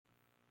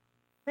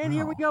And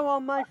here we Oh, go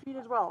on my feed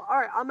as well. All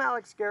right, I'm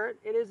Alex Garrett.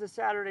 It is a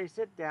Saturday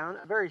sit down,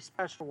 a very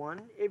special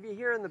one. If you're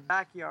here in the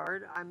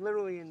backyard, I'm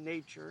literally in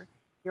nature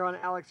here on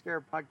Alex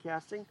Garrett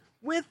Podcasting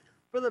with,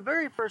 for the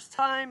very first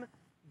time,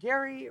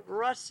 Gary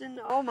Russin.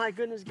 Oh my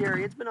goodness,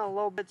 Gary, it's been a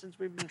little bit since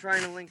we've been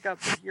trying to link up,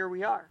 but here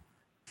we are.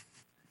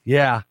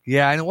 yeah.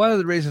 And one of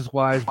the reasons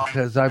why is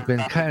because I've been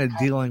kind of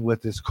dealing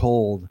with this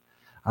cold.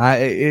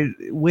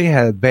 We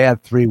had a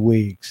bad 3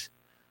 weeks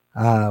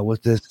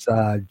with this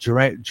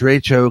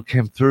derecho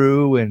came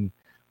through, and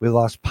we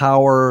lost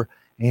power,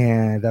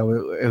 and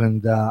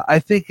I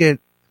think it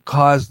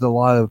caused a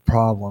lot of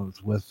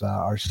problems with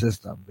our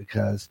system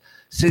because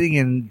sitting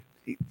in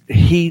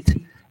heat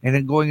and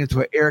then going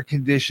into air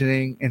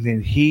conditioning and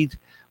then heat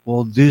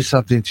will do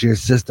something to your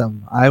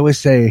system. I always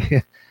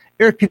say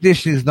air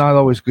conditioning is not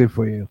always good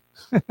for you.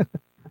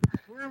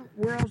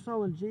 We're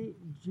also on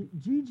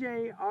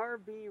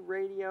GJRB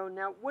Radio.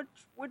 Now,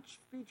 which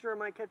feature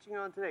am I catching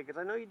on today? Because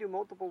I know you do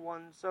multiple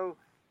ones. So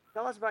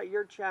tell us about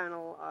your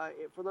channel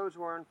for those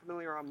who are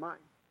unfamiliar on mine.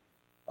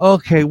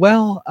 Okay,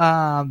 well,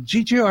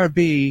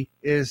 GJRB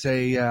is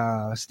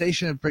a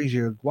station that brings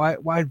you a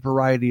wide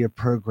variety of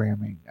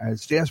programming. It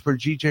stands for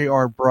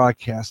GJR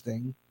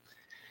Broadcasting,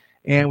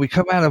 and we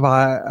come out of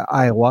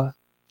Iowa,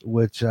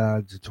 which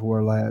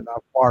we're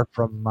not far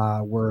from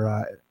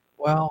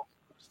well,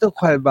 still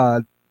quite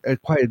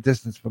a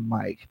distance from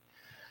Mike.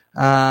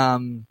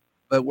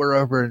 But we're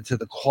over into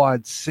the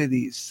Quad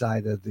Cities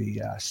side of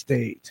the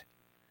state,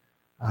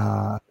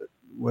 uh,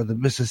 where the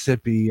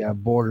Mississippi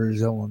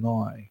borders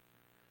Illinois.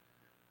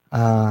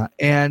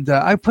 And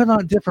I put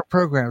on different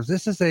programs.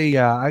 This is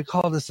I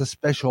call this a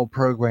special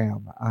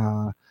program.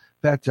 In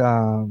fact,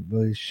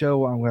 the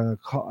show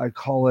I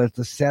call it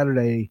the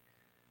Saturday.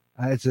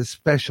 It's a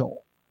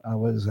special.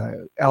 Was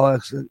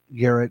Alex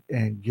Garrett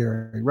and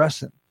Gary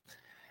Russin.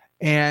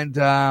 And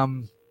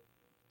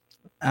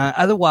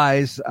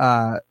otherwise,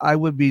 I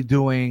would be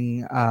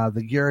doing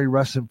the Gary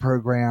Russin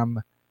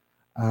program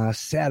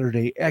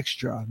Saturday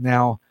Extra.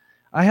 Now,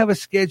 I have a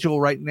schedule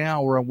right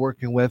now where I'm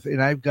working with,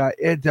 and I've got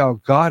Ed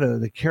Delgado,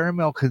 the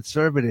Caramel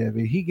Conservative,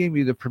 and he gave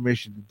me the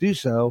permission to do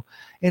so.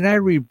 And I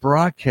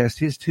rebroadcast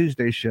his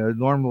Tuesday show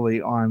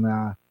normally on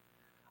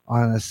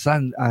a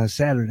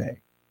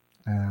Saturday,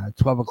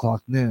 12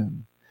 o'clock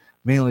noon,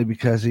 mainly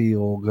because he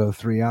will go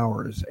 3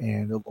 hours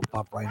and it'll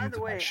pop right By the into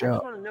my way,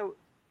 show.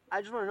 I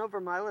just want to know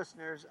for my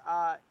listeners,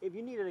 if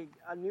you need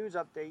a news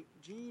update,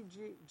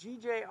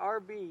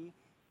 GJRB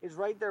is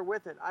right there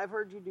with it. I've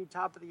heard you do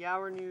top of the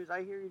hour news.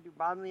 I hear you do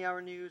bottom of the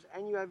hour news,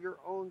 and you have your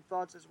own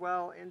thoughts as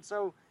well. And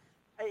so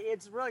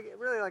it's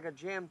really like a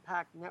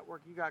jam-packed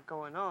network you got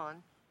going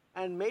on.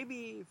 And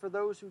maybe for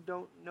those who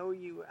don't know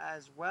you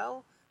as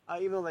well,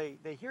 even though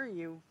they hear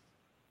you,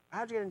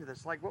 how'd you get into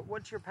this? Like,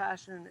 what's your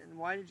passion, and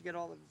why did you get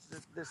all of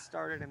this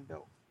started and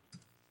built?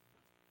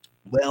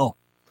 Well,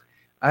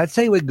 I'd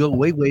say we go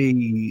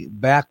way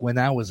back when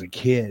I was a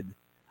kid,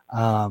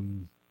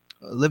 um,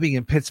 living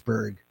in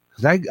Pittsburgh.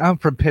 Because I'm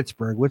from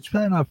Pittsburgh, which is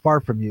not far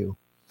from you,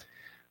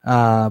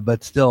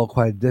 but still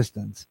quite a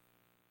distance.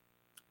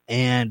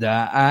 And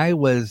I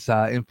was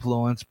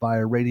influenced by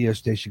a radio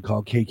station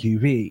called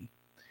KQV.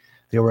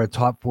 They were a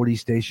top 40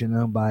 station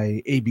owned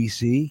by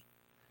ABC,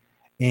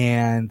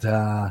 and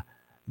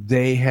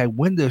they had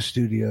window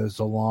studios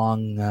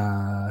along,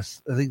 I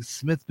think,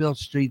 Smithfield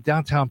Street,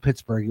 downtown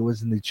Pittsburgh. It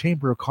was in the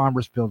Chamber of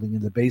Commerce building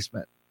in the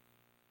basement.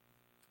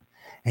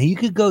 And you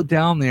could go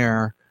down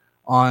there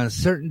on a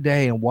certain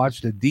day and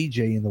watch the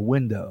DJ in the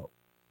window.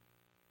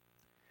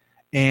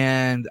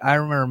 And I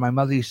remember my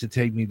mother used to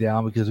take me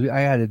down because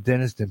I had a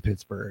dentist in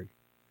Pittsburgh.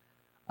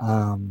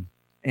 And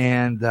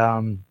after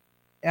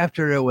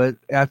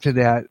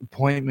that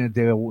appointment,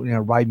 they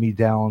would ride me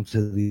down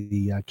to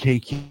the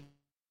KQ.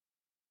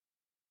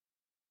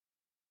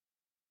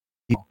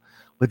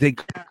 But they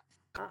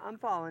I'm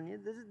following you.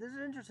 This is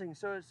interesting.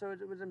 So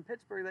it was in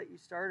Pittsburgh that you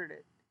started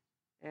it,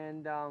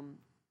 and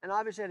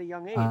obviously at a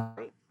young age, uh,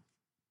 right?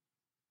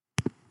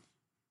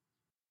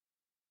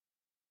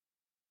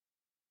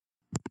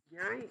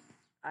 Gary,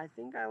 I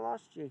think I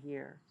lost you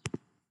here.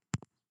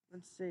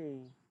 Let's see.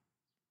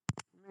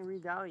 Let me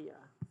redial you.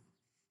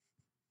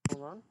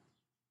 Hold on.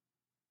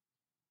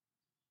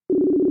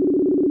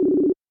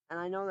 And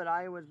I know that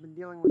Iowa's been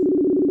dealing with,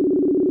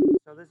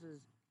 so this is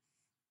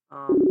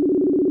not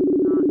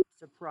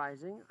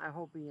surprising. I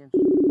hope he answers.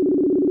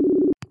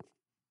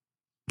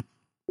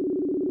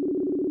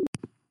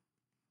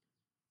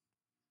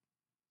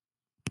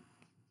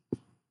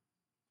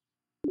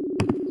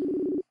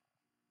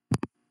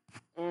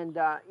 And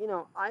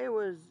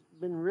Iowa's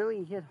been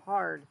really hit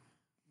hard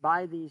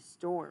by these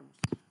storms.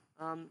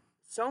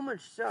 So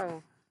much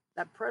so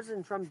that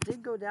President Trump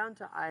did go down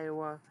to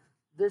Iowa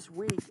this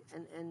week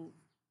and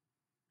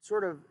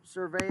sort of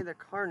survey the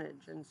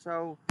carnage. And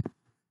so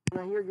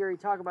when I hear Gary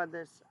talk about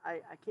this, I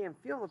can't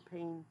feel the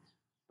pain,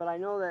 but I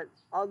know that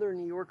other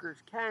New Yorkers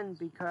can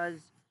because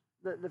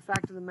the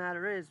fact of the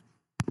matter is,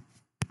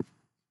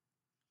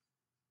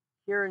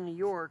 here in New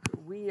York,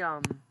 we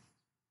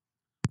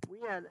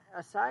had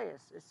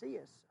Asias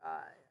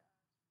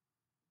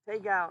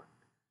take out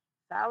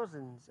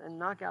thousands and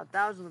knock out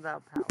thousands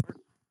without power.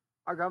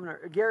 Our governor,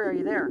 Gary, are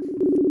you there?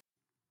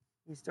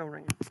 He's still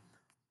ringing.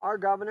 Our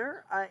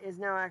governor is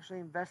now actually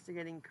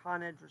investigating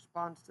Con Ed's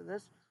response to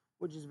this,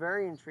 which is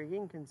very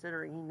intriguing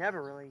considering he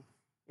never really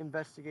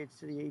investigates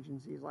city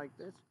agencies like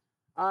this.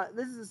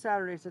 This is a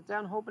Saturday sit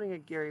down, hoping to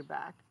get Gary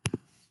back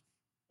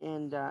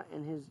and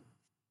in his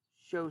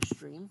show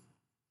stream.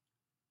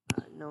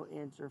 No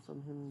answer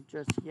from him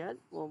just yet.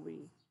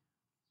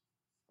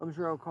 I'm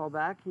sure he'll call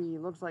back. He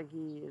looks like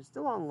he is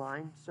still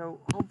online, so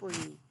hopefully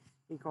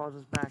he calls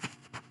us back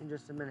in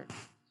just a minute.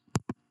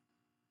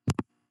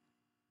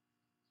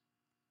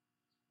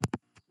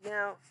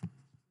 Now,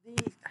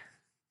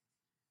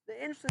 the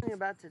interesting thing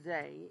about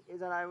today is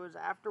that I was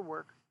after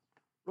work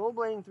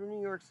rollerblading through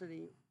New York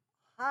City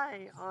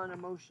high on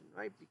emotion,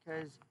 right?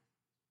 Because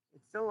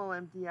it's still a little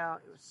empty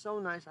out. It was so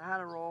nice. I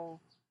had a roll.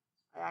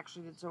 I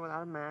actually did so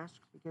without a mask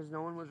because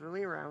no one was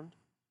really around.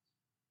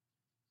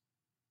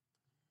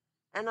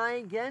 And I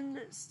again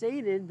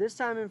stated, this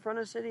time in front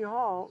of City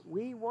Hall,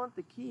 we want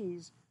the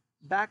keys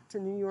back to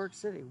New York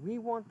City. We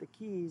want the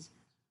keys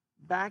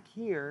back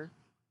here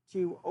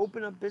to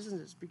open up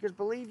businesses. Because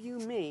believe you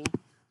me,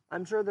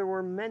 I'm sure there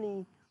were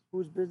many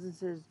whose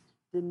businesses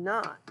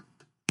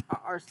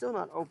are still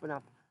not open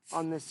up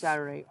on this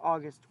Saturday,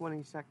 August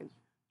 22nd,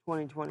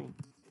 2020.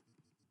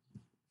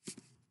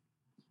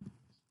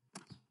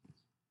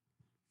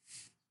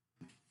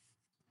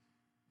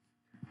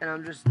 And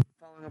I'm just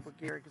following up with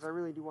Gary because I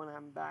really do want to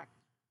have him back.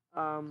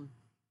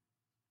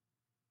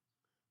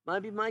 Might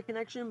be my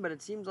connection, but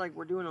it seems like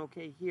we're doing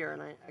okay here.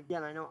 And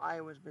I know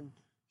Iowa's been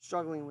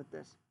struggling with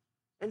this.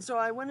 And so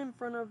I went in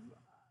front of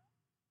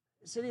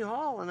City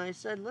Hall and I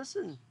said,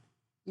 listen,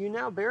 you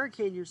now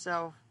barricade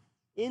yourself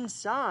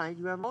inside.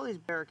 You have all these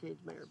barricades,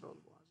 Mayor Bill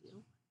de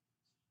Blasio,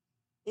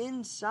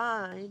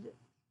 inside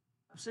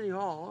of City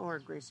Hall or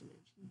Gracie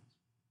Mansion.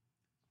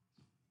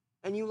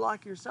 And you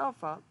lock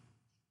yourself up.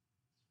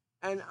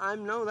 And I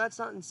know that's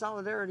not in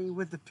solidarity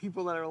with the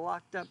people that are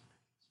locked up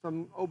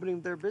from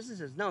opening their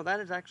businesses. No,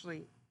 that is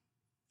actually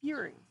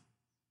fearing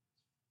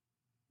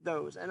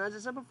those. And as I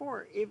said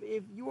before,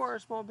 if you are a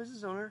small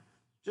business owner,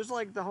 just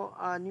like the whole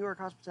New York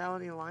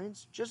Hospitality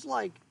Alliance, just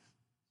like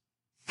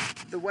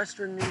the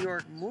Western New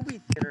York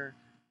movie theater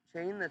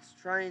chain that's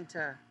trying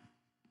to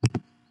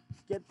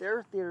get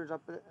their theaters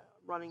up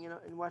running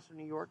in Western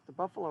New York, the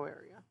Buffalo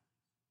area,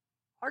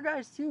 our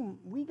guys too,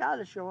 we got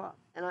to show up.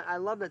 And I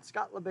love that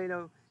Scott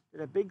Lebedo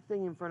did a big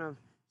thing in front of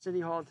City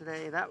Hall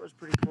today. That was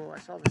pretty cool. I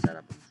saw the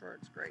setup. I'm sure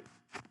it's great.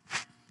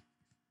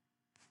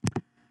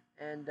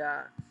 And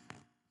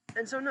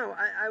so no,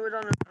 I was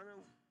on a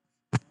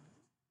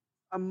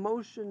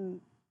emotional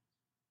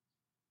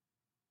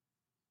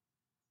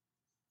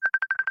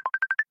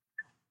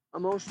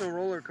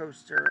roller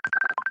coaster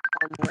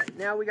on the way.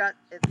 Now it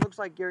looks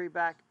like Gary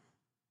back.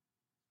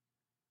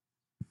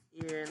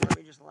 And let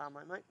me just allow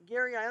my mic.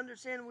 Gary, I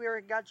understand we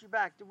got you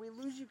back. Did we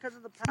lose you because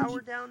of the power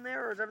down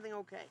there, or is everything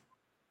okay?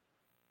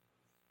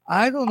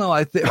 I don't know.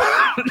 I think,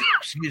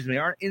 excuse me,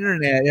 our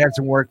internet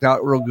hasn't worked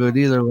out real good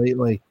either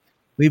lately.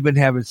 We've been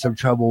having some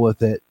trouble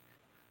with it.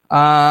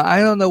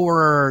 I don't know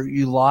where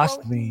you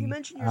lost me. You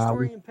mentioned your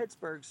story in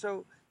Pittsburgh.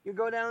 So you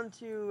go down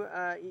to,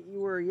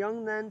 you were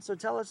young then. So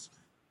tell us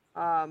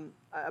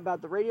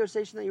about the radio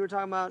station that you were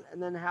talking about,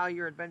 and then how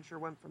your adventure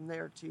went from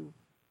there to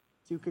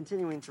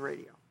continuing to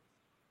radio.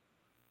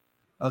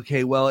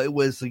 Okay, well, it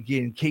was,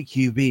 again,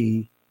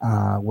 KQV,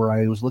 where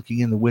I was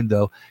looking in the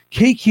window.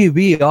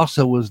 KQV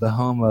also was the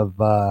home of,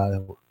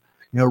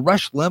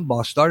 Rush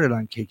Limbaugh started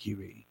on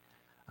KQV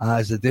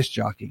as a disc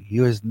jockey.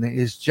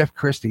 Is Jeff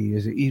Christie,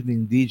 is an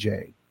evening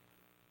DJ.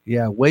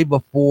 Yeah, way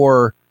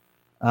before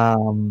he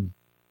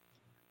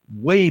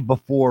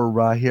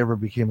ever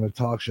became a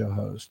talk show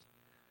host.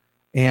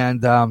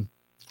 And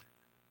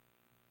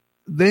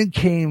then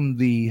came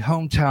the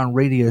hometown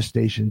radio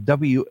station,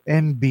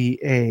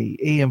 WMBA,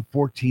 AM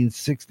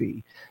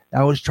 1460.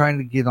 I was trying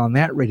to get on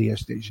that radio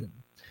station.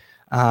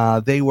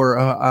 They were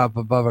up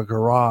above a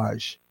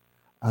garage,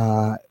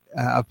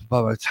 up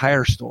above a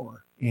tire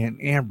store in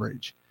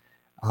Ambridge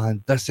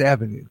on Thus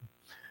Avenue.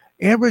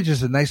 Ambridge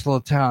is a nice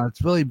little town.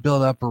 It's really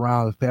built up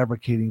around the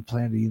fabricating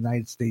plant of the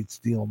United States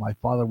Steel. My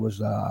father was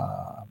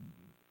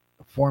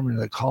foreman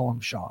of the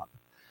column shop.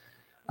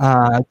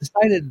 I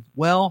decided,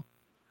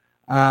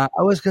 I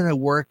was going to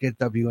work at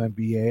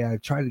WNBA. I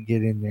tried to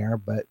get in there,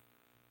 but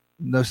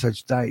no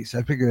such dice.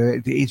 I figured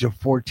at the age of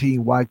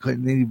 14, why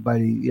couldn't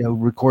anybody,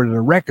 recorded a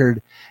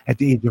record at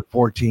the age of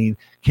 14?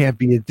 Can't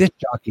be a disc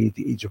jockey at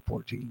the age of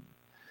 14.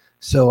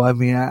 So, I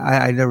mean,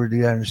 I never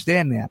did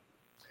understand that.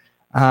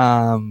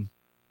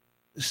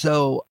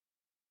 So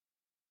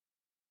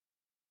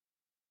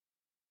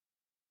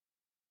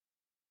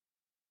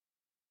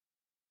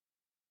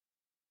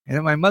and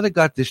then my mother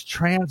got this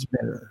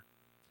transmitter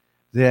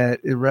that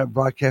it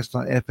broadcast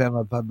on FM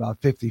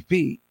about 50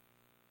 feet.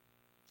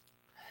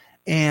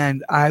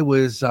 And I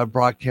was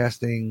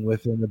broadcasting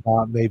within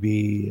about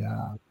maybe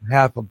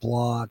half a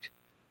block,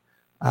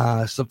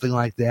 something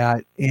like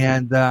that.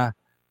 And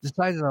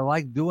decided I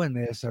like doing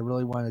this. I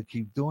really wanted to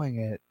keep doing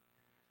it.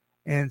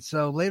 And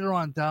so later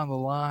on down the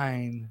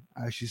line,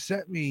 she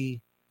sent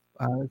me,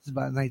 it's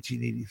about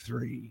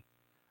 1983.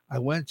 I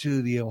went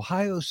to the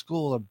Ohio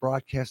School of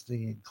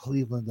Broadcasting in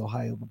Cleveland,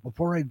 Ohio. But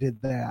before I did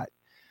that,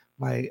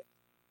 my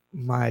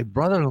my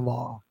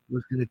brother-in-law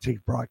was going to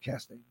take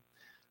broadcasting,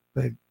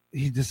 but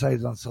he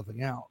decided on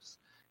something else.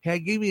 He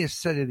gave me a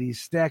set of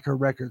these stack of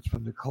records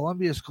from the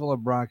Columbia School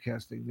of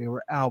Broadcasting. They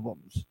were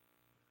albums.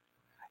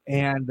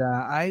 And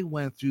I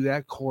went through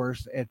that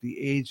course at the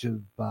age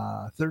of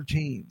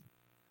 13.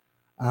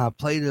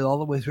 Played it all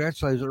the way through.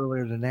 Actually, I was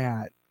earlier than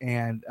that.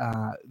 And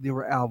they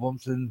were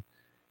albums, and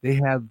they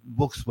had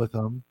books with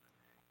them.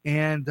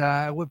 And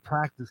I would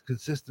practice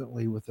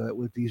consistently with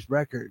these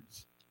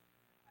records.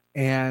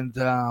 And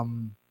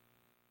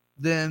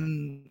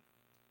then,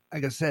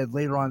 like I said,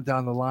 later on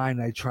down the line,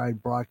 I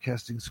tried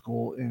broadcasting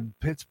school in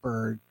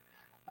Pittsburgh,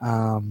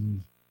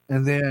 and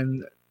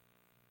then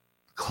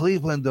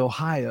Cleveland,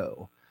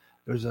 Ohio.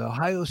 There's an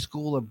Ohio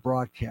School of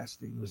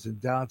Broadcasting. It was in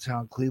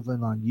downtown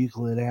Cleveland on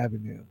Euclid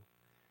Avenue,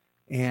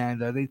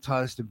 and they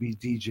taught us to be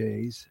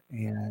DJs.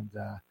 And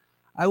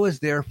I was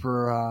there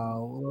for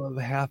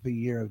half a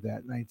year of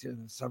that,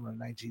 in the summer of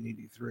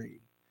 1983,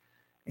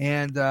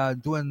 and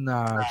doing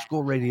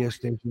school radio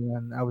station.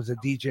 And I was a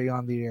DJ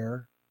on the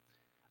air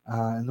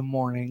in the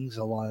mornings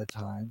a lot of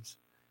times,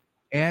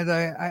 and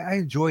I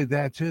enjoyed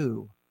that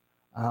too.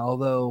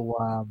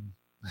 Although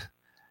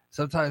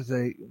sometimes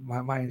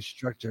my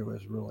instructor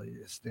was really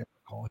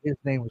hysterical. His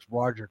name was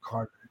Roger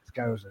Carter. This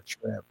guy was a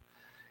trip.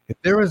 If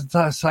there was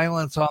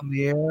silence on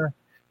the air,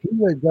 he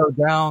would go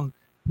down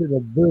to the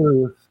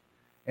booth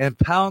and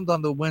pound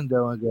on the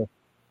window and go,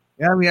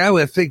 I mean, I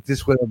would think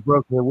this would have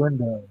broke the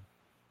window.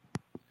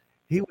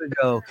 He would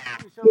go,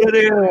 get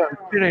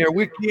in,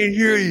 we can't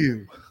hear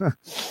you.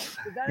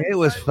 It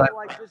was fun. To,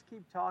 like, just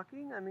keep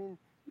talking? I mean,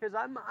 because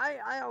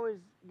I always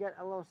get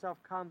a little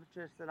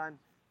self-conscious that I'm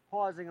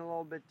pausing a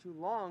little bit too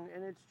long,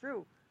 and it's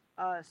true.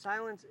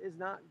 Silence is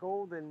not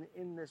golden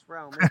in this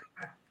realm.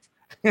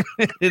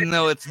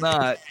 No, it's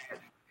not.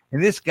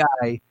 And this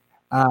guy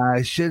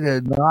should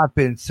have not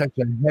been such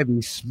a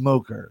heavy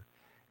smoker.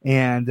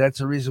 And that's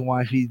the reason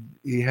why he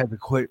had to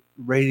quit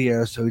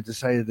radio, so he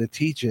decided to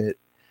teach it.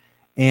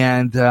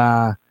 And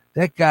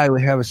that guy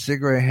would have a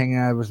cigarette hanging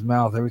out of his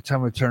mouth every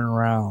time I turn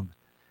around.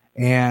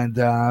 And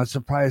I was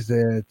surprised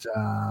that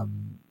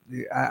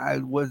I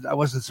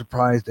wasn't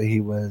surprised that he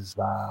was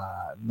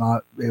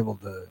not able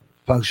to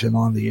function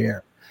on the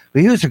air.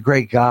 But he was a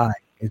great guy.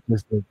 It's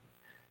just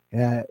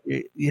that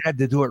you had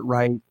to do it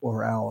right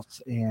or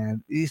else.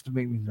 And it used to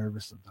make me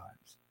nervous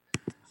sometimes.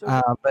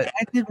 But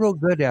I did real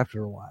good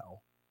after a while.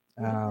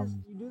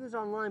 You do this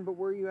online, but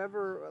were you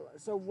ever?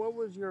 So, what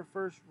was your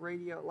first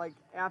radio like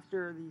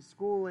after the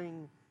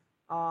schooling?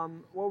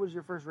 What was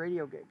your first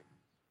radio gig?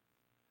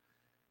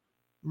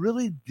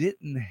 Really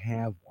didn't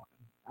have one.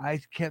 I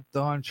kept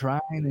on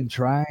trying and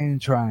trying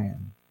and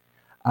trying.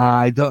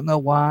 I don't know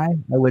why.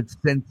 I would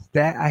send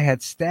I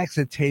had stacks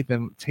of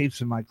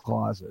tapes in my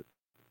closet,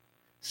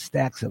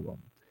 stacks of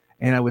them,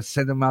 and I would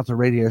send them out to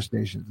radio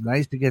stations. And I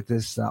used to get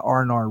this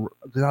R&R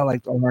because I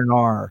liked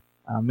R&R.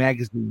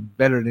 Magazine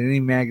better than any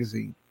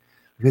magazine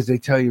because they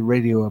tell you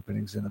radio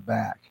openings in the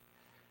back,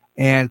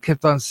 and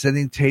kept on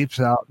sending tapes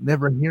out,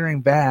 never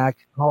hearing back,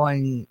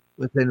 calling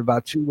within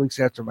about 2 weeks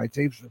after my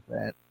tapes were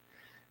sent,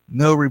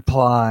 no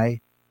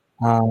reply.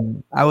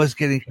 I was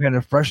getting kind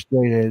of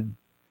frustrated,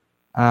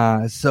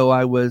 so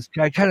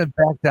I kind of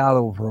backed out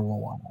over a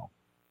while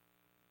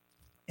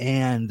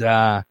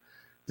and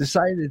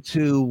decided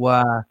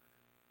to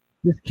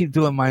just keep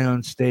doing my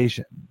own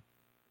station,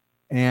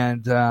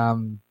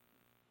 and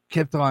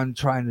kept on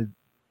trying to,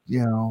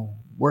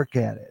 work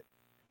at it,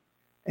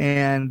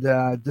 and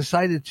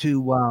decided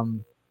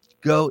to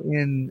go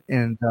in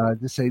and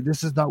just say,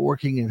 this is not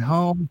working at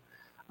home.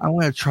 I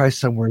want to try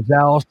somewhere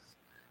else.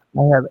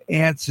 I have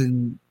aunts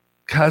and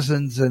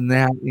cousins and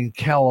that in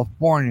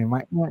California.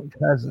 My aunt and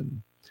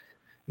cousin,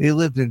 they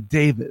lived in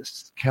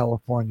Davis,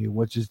 California,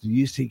 which is the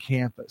UC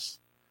campus.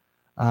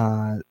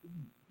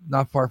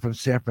 Not far from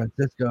San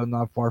Francisco,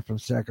 not far from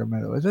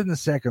Sacramento. It's in the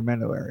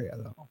Sacramento area,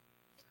 though.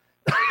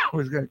 I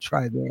was going to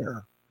try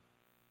there.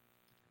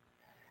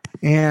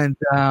 And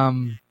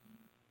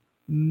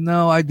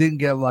no, I didn't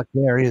get luck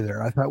there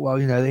either. I thought, well,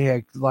 they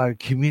had a lot of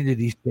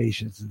community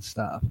stations and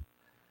stuff.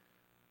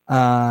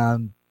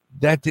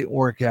 That didn't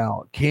work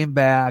out. Came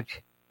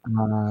back,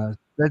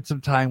 spent some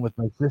time with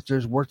my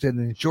sisters, worked in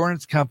an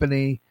insurance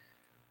company,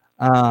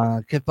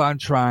 kept on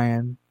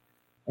trying.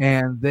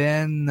 And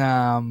then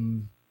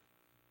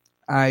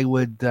I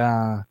would,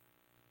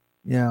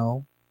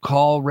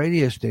 call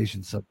radio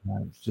stations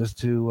sometimes just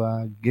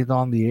to get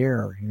on the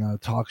air,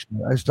 talk show.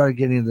 I started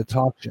getting into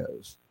talk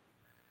shows,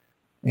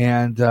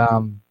 and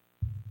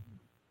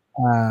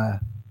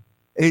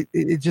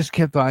it just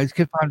kept on. I just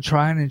kept on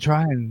trying and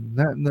trying,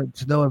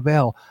 to no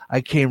avail.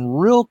 I came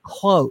real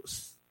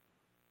close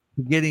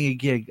to getting a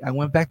gig. I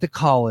went back to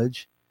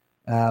college,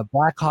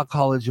 Blackhawk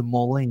College in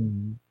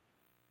Moline,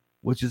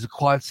 which is a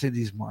Quad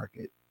Cities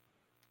market,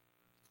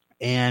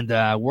 and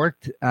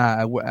worked.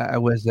 I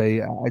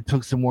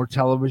took some more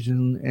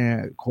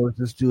television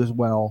courses too as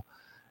well.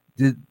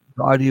 Did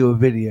audio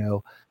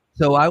video.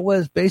 So I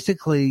was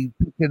basically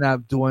picking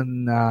up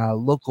doing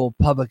local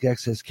public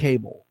access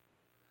cable.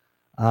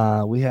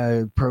 We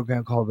had a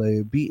program called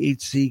the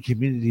BHC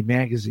Community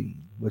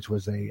Magazine, which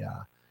was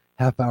a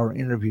half-hour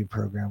interview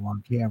program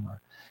on camera,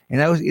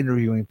 and I was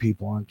interviewing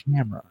people on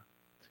camera.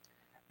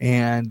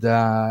 And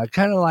I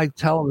kind of like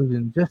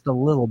television just a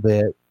little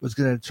bit. Was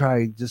going to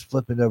try just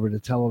flipping over to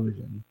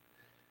television,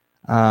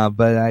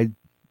 but I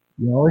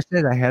always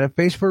said I had a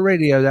face for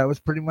radio. That was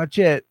pretty much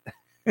it.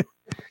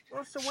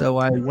 Well, So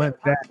I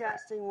went back.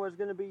 Podcasting was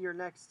going to be your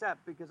next step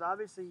because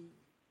obviously,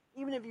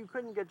 even if you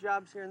couldn't get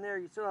jobs here and there,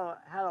 you still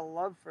had a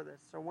love for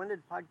this. So when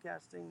did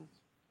podcasting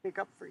pick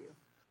up for you?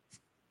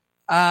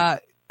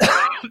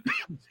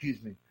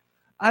 Excuse me.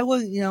 I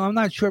was, I'm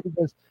not sure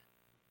because,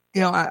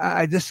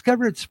 I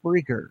discovered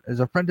Spreaker as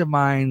a friend of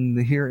mine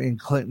here in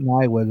Clinton,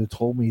 Iowa, that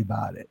told me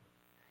about it.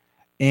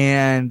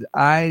 And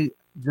I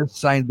just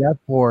signed up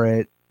for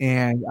it.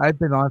 And I've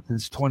been on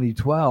since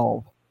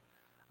 2012.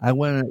 I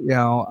went,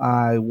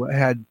 I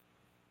had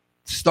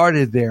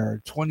started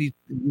there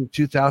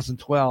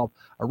 2012,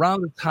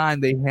 around the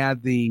time they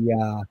had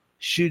the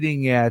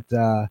shooting at,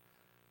 what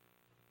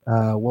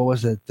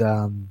was it,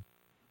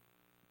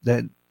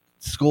 that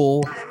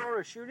school.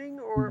 Or a shooting,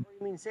 or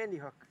you mean Sandy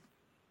Hook?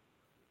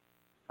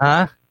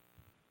 Huh?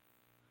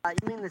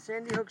 You mean the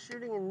Sandy Hook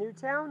shooting in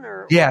Newtown,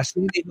 or? Yeah,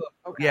 Sandy Hook.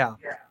 Okay. Yeah.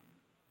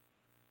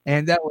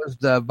 And that was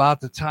about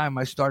the time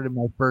I started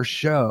my first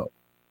show.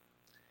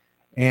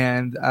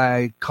 And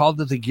I called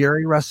it the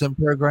Gary Wrestling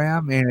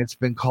Program, and it's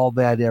been called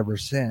that ever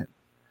since.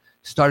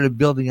 Started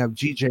building up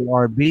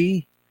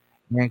GJRB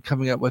and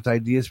coming up with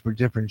ideas for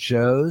different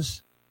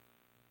shows.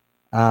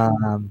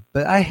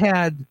 But I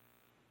had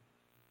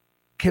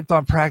kept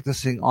on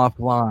practicing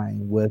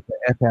offline with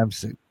the FM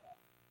signal,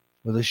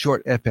 with a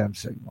short FM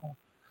signal.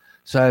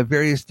 So I have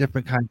various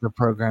different kinds of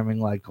programming,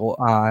 like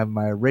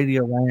my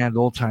Radio Land,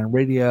 Old Time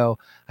Radio.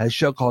 I had a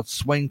show called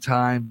Swing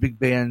Time, Big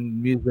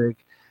Band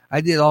Music. I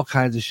did all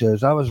kinds of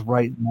shows. I was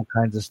writing all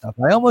kinds of stuff.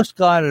 I almost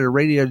got a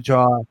radio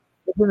job.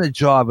 It wasn't a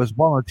job. It was a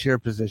volunteer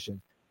position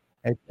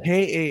at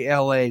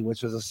KALA,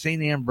 which was a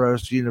St.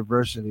 Ambrose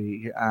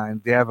University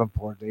in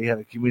Davenport. They had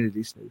a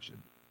community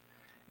station.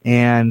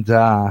 And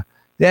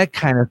that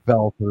kind of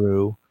fell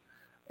through.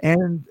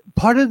 And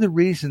part of the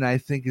reason, I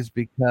think, is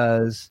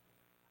because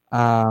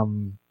I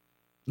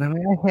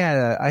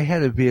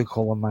had a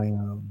vehicle of my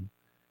own,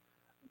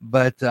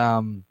 but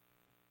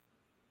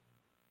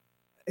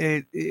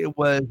it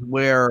was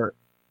where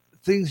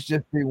things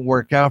just didn't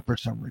work out for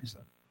some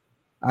reason.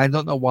 I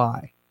don't know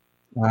why.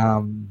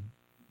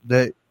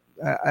 That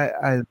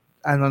I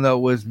don't know.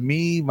 It was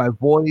me, my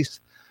voice.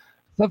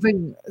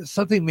 Something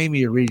made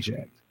me a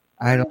reject.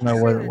 I don't know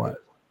what it was.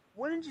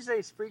 Wouldn't you say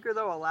Spreaker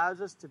though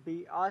allows us to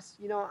be us?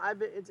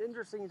 It's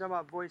interesting you talk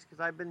about voice because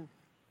I've been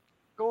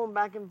going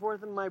back and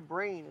forth in my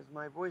brain. Is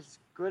my voice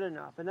good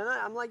enough? And then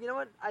I'm like, you know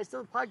what? I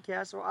still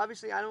podcast, so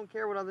obviously I don't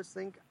care what others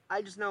think.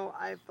 I just know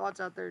I have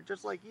thoughts out there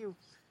just like you.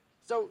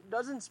 So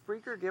doesn't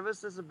Spreaker give us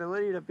this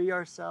ability to be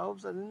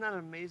ourselves? And isn't that an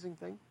amazing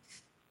thing?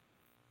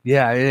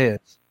 Yeah, it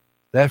is.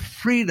 That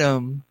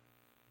freedom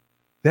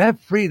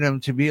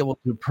to be able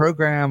to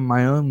program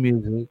my own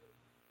music.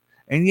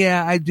 And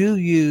yeah, I do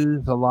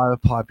use a lot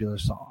of popular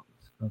songs.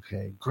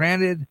 Okay.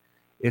 Granted,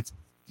 it's,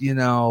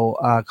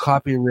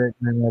 copywritten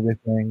and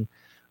everything,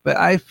 but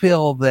I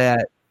feel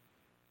that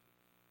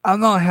I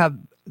don't have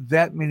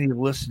that many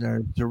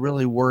listeners to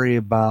really worry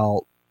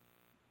about.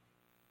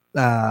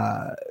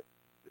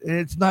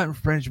 It's not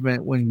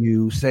infringement when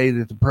you say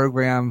that the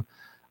program,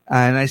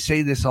 and I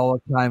say this all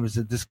the time as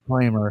a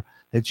disclaimer,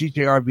 that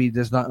GJRB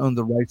does not own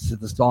the rights to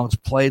the songs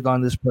played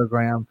on this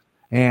program,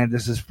 and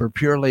this is for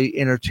purely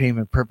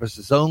entertainment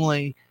purposes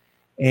only.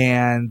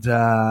 And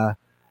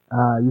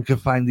you can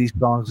find these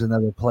songs in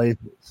other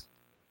places.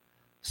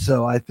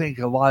 So I think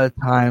a lot of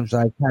times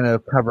I kind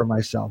of cover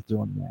myself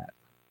doing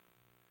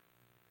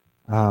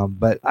that.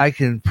 But I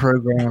can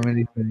program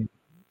anything,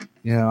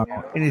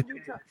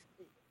 anything.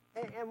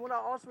 And what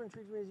also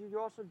intrigues me is you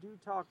also do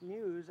talk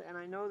news, and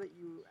I know that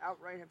you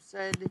outright have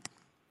said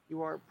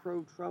you are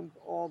pro-Trump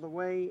all the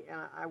way,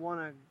 and I want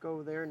to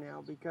go there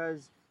now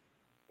because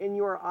in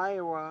your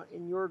Iowa,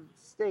 in your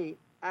state,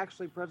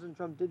 actually President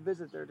Trump did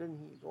visit there, didn't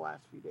he, the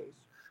last few days?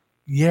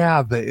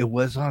 Yeah, but it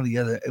was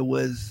it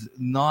was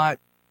not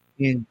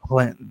in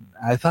Clinton.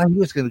 I thought he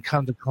was going to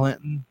come to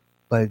Clinton,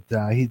 but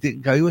he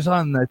didn't go. He was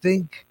on, I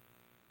think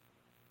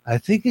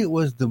it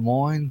was Des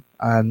Moines.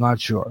 I'm not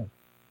sure.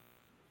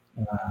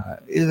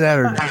 Is that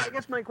or I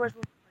guess my question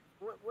is,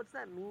 what's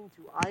that mean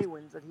to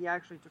Iowans that he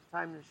actually took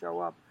time to show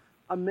up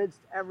amidst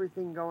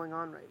everything going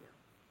on right now?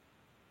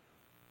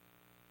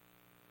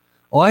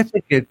 Well, I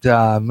think it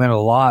meant a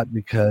lot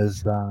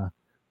because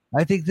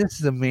I think this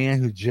is a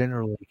man who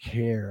generally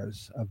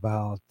cares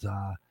about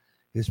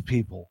his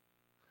people.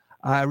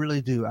 I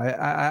really do.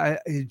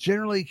 He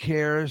generally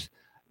cares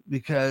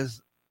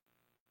because,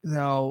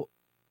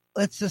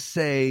 let's just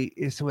say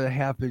it's what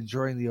happened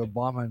during the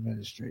Obama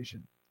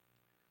administration.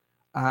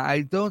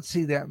 I don't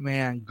see that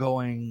man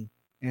going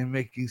and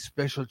making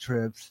special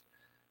trips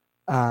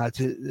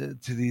to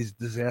these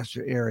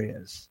disaster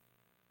areas.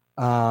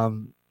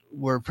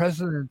 Where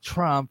President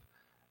Trump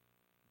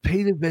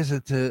paid a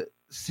visit to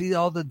see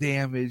all the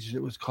damage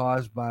that was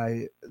caused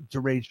by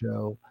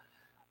derecho,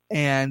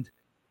 and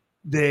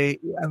he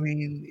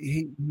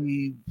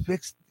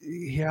fixed,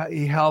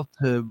 he helped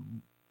to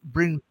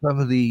bring some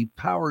of the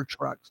power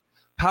trucks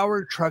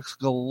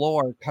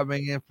galore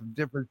coming in from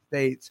different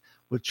states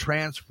with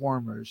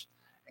transformers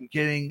and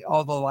getting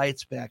all the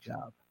lights back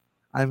up.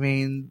 I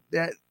mean,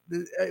 that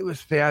it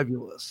was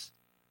fabulous.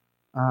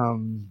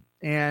 And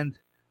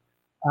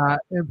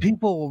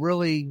people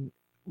really,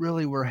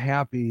 really were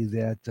happy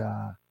that,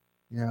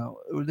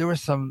 there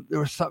was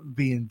something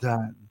being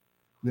done.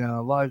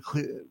 A lot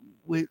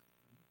of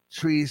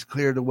trees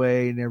cleared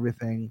away and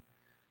everything.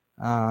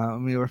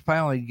 We're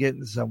finally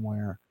getting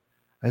somewhere.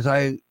 As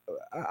I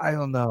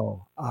don't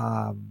know.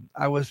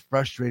 I was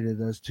frustrated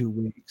those 2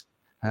 weeks.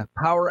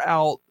 Power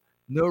out,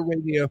 no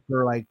radio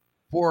for like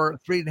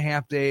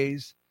 3.5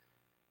 days,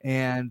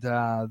 and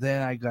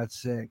then I got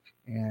sick,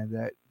 and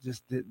that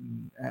just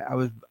didn't.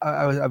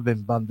 I've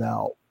been bummed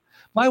out.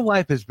 My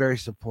wife is very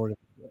supportive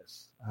of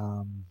this.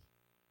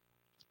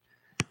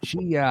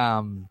 She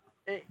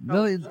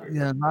really,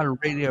 not a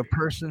radio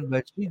person,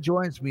 but she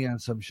joins me on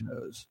some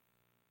shows.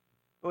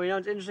 Well,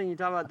 it's interesting you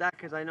talk about that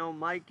because I know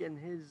Mike and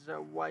his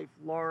wife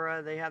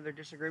Laura, they have their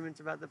disagreements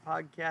about the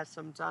podcast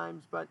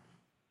sometimes, but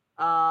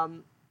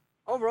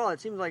overall,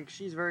 it seems like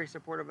she's very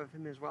supportive of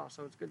him as well.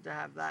 So it's good to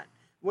have that.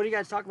 What do you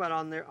guys talk about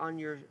on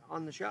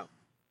the show?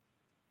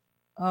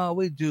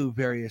 We do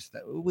various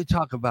stuff. We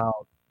talk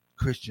about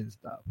Christian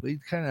stuff. We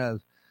kind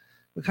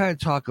of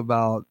talk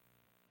about,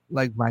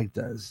 like Mike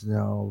does,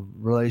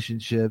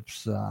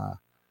 relationships,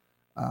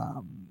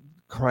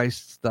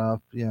 Christ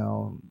stuff,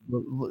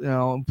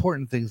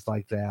 important things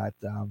like that.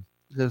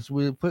 Because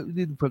we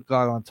need to put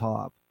God on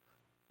top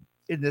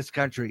in this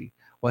country.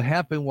 What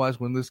happened was,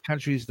 when this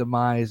country's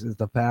demise is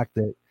the fact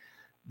that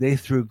they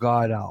threw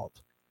God out.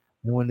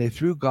 And when they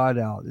threw God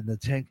out, and the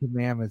Ten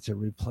Commandments and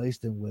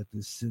replaced him with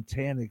this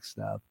satanic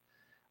stuff,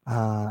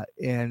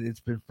 and it's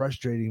been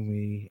frustrating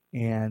me,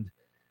 and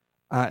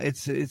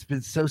it's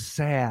been so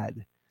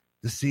sad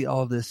to see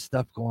all this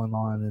stuff going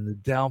on and the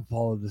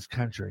downfall of this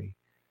country.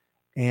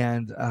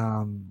 And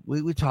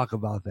we talk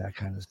about that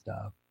kind of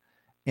stuff,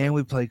 and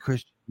we play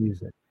Christian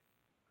music.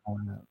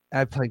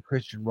 I play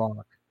Christian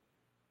rock.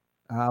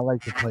 I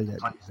like to play that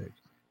music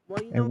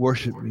and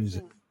worship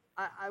music.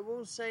 I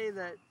will say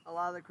that a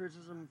lot of the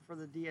criticism for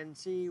the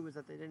DNC was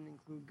that they didn't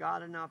include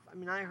God enough. I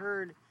mean, I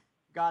heard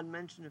God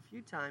mentioned a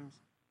few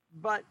times,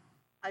 but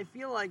I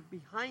feel like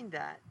behind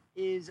that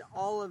is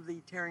all of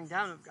the tearing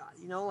down of God.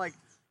 Like,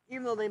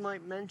 even though they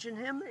might mention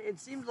him, it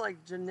seems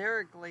like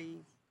generically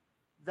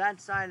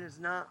that side is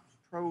not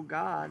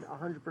pro-God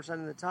 100%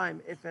 of the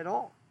time, if at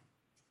all.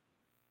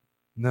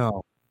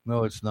 No,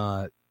 it's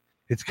not.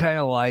 It's kind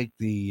of like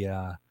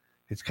the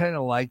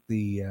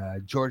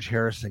George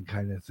Harrison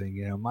kind of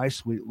thing, My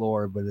Sweet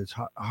Lord, but it's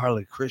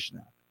Hare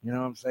Krishna. You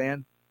know what I'm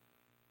saying?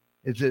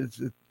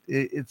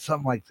 It's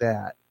something like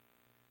that.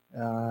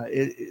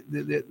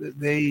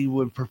 They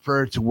would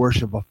prefer to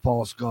worship a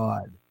false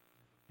god,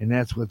 and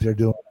that's what they're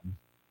doing.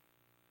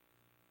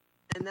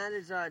 And that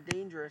is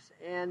dangerous.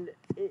 And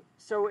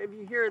so if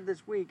you hear it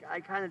this week,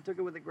 I kind of took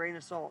it with a grain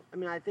of salt. I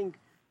mean, I think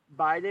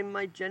Biden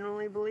might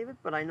generally believe it,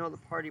 but I know the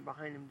party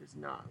behind him does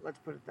not. Let's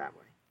put it that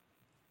way.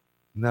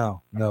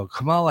 No.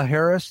 Kamala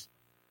Harris,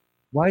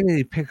 why did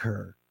he pick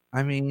her?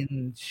 I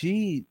mean,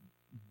 she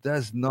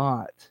does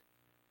not.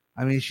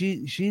 I mean,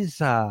 she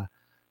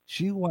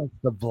wants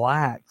the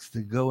blacks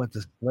to go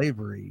into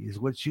slavery is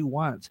what she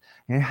wants.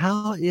 And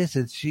how is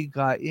it she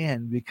got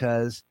in?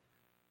 Because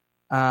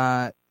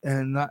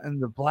and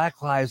the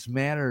Black Lives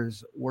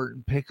Matters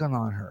weren't picking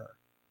on her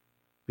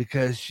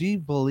because she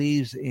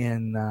believes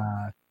in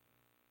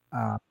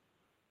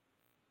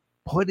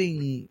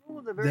putting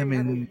them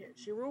in jail.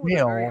 She ruled with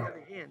a very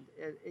heavy hand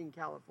in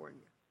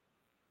California.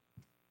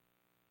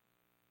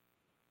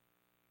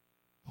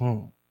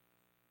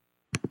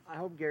 I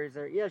hope Gary's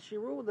there. Yeah, she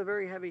ruled with a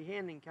very heavy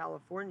hand in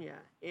California,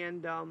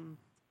 and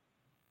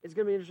it's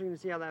going to be interesting to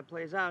see how that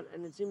plays out.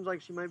 And it seems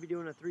like she might be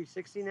doing a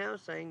 360 now,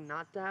 saying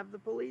not to have the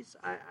police.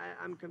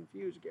 I'm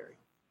confused, Gary.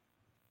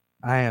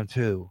 I am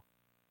too.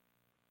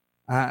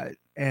 And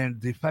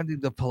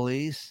defunding the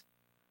police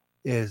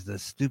is the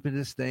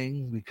stupidest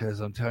thing,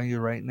 because I'm telling you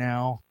right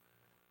now,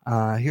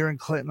 here in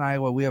Clinton,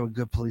 Iowa, we have a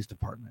good police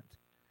department.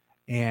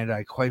 And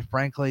I quite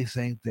frankly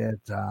think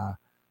that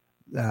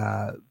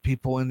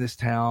people in this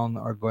town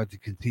are going to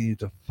continue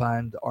to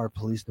fund our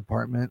police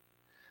department.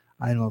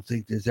 I don't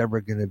think there's ever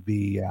going to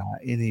be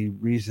any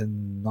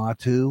reason not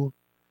to.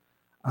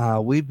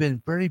 We've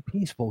been very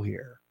peaceful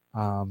here.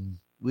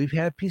 We've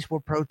had peaceful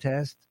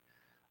protests.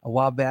 A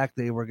while back,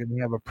 they were going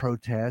to have a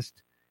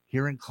protest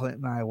here in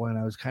Clinton, Iowa, and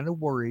I was kind of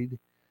worried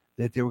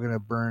that they were going to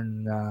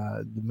burn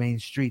the main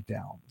street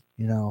down,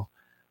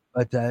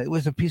 but it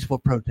was a peaceful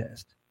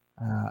protest.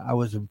 I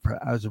was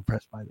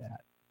impressed by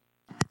that.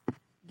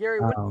 Gary,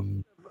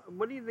 Um,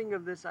 what do you think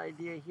of this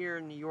idea here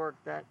in New York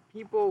that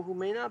people who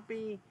may not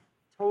be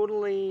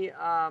totally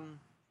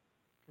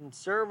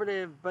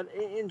conservative, but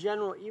in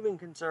general, even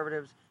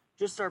conservatives,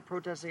 just start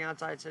protesting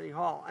outside City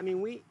Hall? I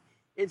mean,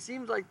 it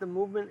seems like the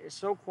movement is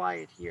so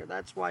quiet here.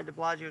 That's why de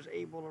Blasio is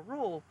able to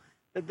rule,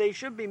 that they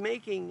should be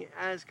making,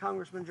 as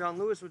Congressman John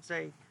Lewis would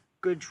say,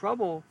 good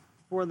trouble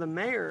for the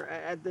mayor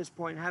at this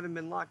point, having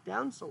been locked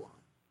down so long.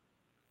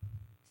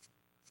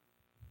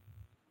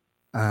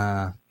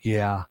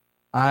 yeah.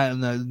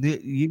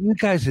 You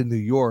guys in New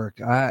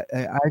York, I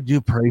do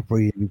pray for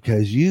you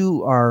because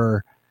you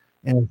are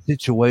in a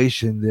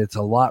situation that's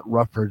a lot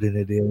rougher than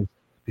it is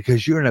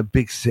because you're in a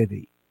big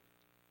city.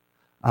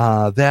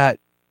 That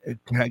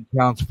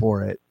counts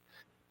for it.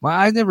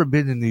 I've never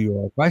been to New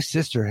York. My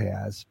sister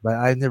has, but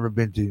I've never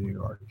been to New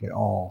York at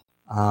all.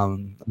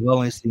 I've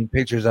only seen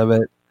pictures of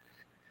it.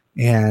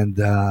 And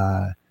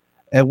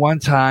at one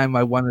time,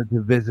 I wanted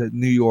to visit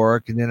New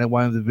York, and then I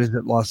wanted to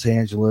visit Los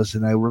Angeles,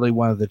 and I really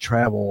wanted to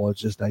travel.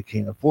 It's just I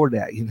can't afford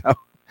that, you know.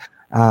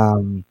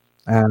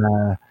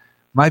 And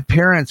my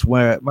parents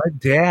went. My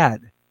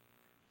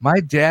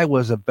dad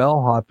was a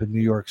bellhop in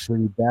New York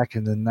City back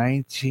in the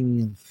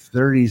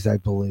 1930s, I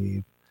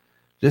believe,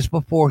 just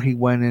before he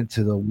went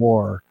into the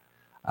war.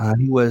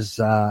 He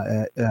was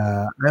I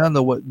don't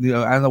know what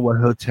I don't know what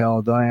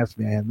hotel. Don't ask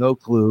me. I have no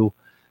clue.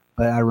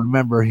 But I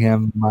remember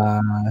him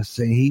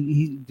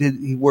saying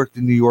he worked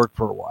in New York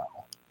for a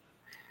while,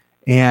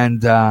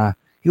 and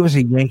he was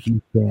a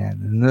Yankees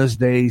fan. In those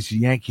days,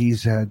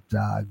 Yankees had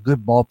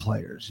good ball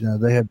players. You know,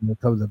 they had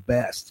some of the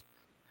best.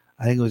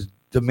 I think it was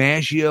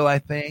DiMaggio. I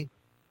think.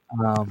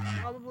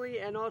 Probably,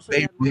 and also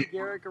you had Lou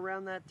Gehrig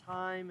around that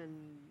time, and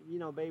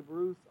Babe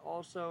Ruth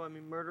also. I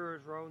mean,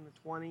 Murderers Row in the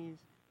 20s.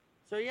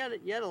 So you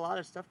had a lot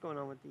of stuff going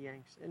on with the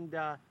Yanks. And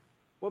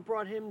what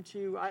brought him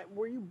to?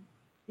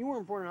 You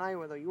weren't born in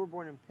Iowa though. You were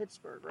born in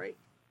Pittsburgh, right?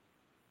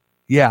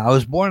 Yeah, I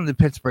was born in the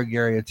Pittsburgh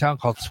area, a town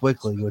called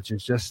Swickley, which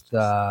is just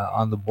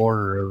on the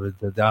border of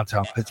the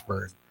downtown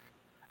Pittsburgh.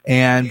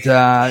 And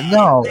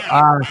I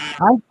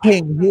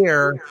came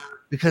here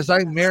because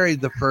I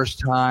married the first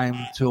time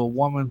to a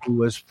woman who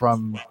was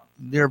from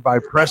nearby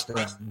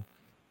Preston,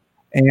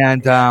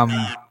 and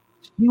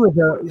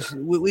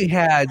we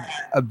had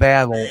a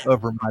battle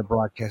over my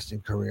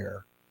broadcasting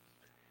career,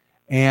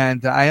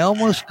 and I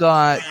almost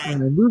got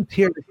when I moved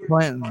here to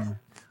Clinton.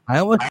 I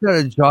almost got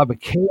a job at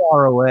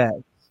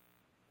KROS.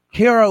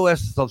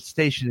 KROS is a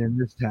station in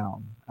this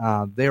town.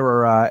 They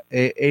were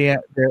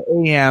they're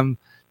AM.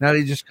 Now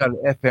they just got an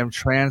FM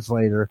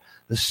translator.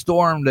 The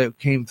storm that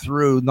came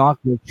through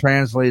knocked the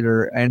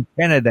translator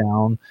antenna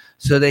down,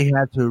 so they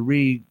had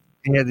to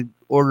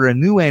order a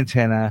new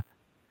antenna,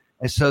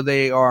 and so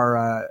they are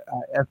a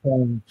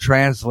FM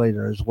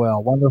translator as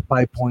well,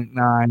 105.9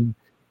 and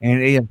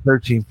AM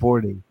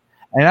 1340.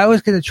 And I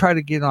was going to try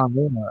to get on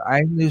there.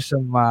 I knew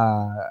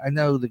I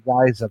know the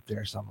guys up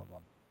there, some of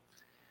them.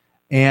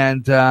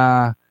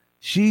 And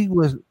she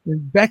was,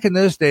 back in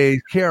those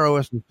days,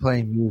 KROS was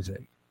playing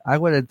music. I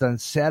would have done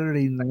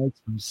Saturday nights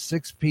from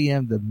 6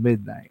 p.m. to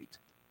midnight.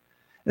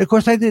 And of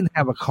course, I didn't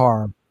have a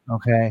car,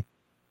 okay?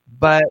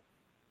 But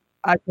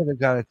I could have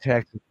got a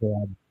taxi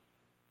cab,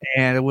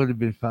 and it would have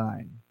been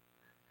fine.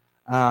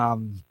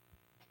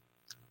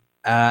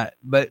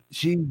 But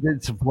she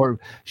did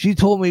support. She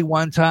told me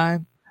one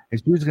time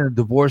that she was going to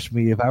divorce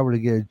me if I were to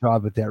get a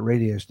job at that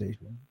radio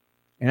station.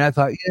 And I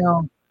thought,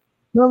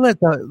 don't let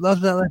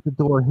the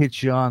door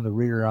hit you on the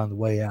rear on the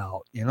way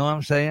out. You know what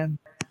I'm saying?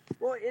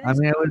 Well,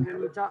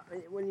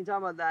 when you talk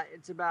about that,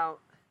 it's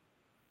about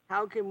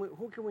who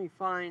can we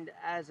find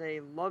as a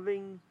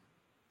loving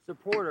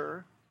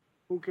supporter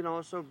who can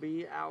also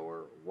be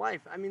our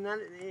wife. I mean, that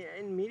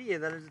in media,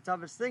 that is the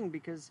toughest thing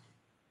because,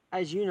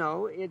 as you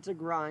know, it's a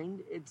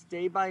grind. It's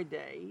day by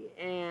day,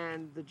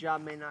 and the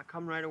job may not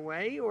come right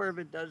away, or if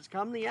it does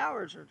come, the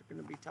hours are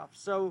going to be tough.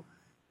 So,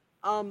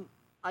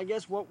 I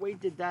guess what weight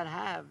did that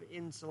have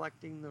in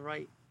selecting the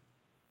right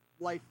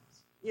wife?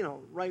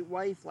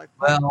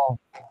 Well,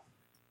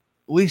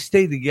 we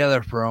stayed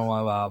together for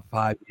about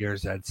 5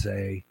 years, I'd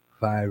say.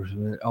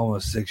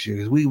 Almost 6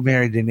 years. We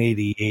married in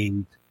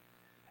 88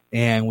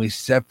 and we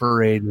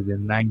separated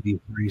in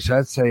 93. So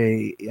I'd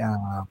say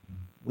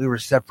we were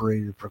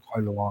separated for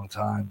quite a long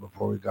time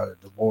before we got a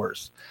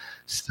divorce.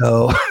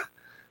 So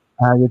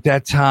at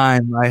that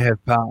time, I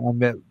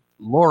met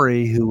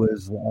Lori, who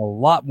was a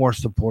lot more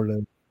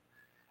supportive.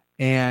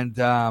 And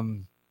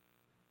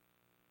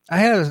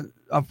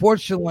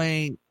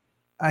unfortunately,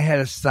 I had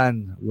a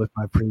son with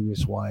my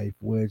previous wife,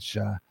 which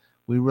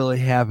we really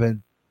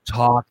haven't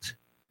talked.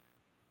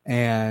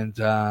 And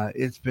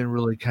it's been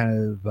really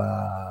kind of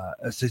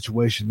a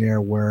situation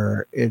there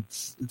where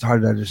it's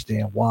hard to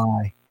understand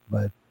why,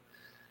 but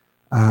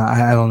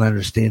I don't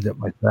understand it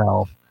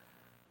myself.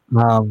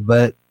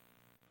 But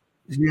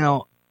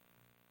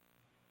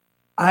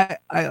I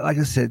like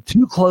I said,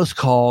 2 close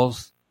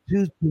calls,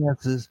 2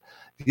 chances.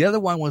 The other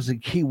one was in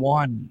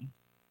Kewanee,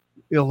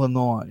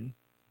 Illinois.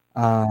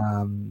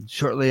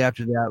 Shortly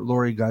after that,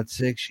 Lori got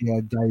sick. She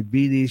had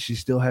diabetes. She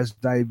still has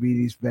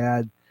diabetes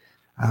bad.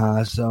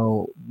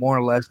 So more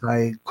or less,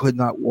 I could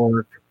not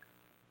work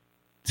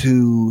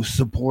to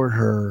support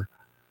her.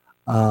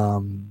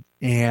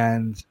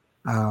 And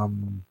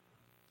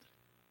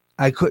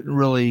I couldn't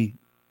really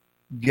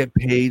get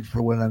paid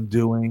for what I'm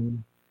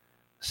doing.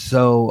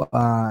 So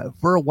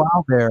for a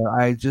while there,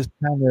 I just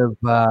kind of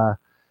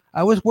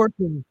I was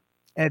working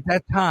at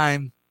that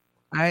time.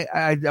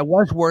 I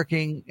was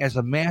working as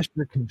a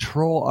master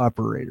control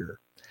operator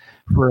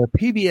for a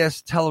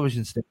PBS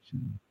television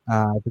station,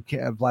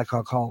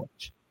 Blackhawk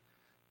College,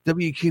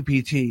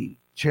 WQPT,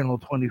 Channel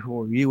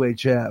 24,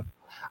 UHF.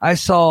 I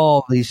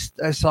saw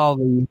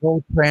the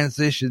whole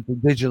transition to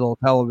digital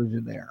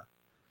television there.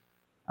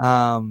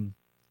 And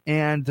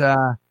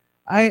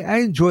I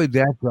enjoyed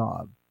that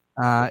job.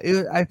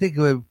 I think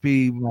it would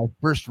be my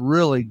first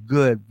really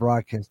good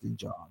broadcasting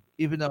job.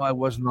 Even though I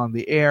wasn't on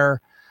the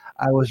air,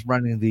 I was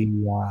running the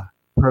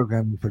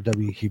programming for That's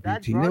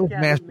WQPT. It was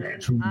broadcasting, man.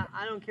 master.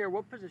 I don't care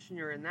what position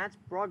you're in. That's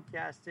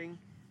broadcasting,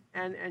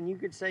 and you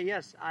could say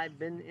yes, I've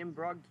been in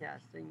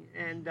broadcasting.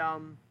 And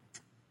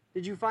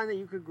did you find that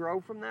you could grow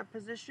from that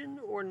position,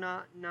 or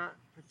not? Not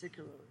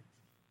particularly.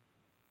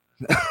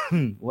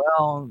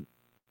 Well,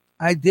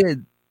 I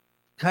did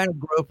kind of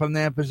grow from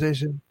that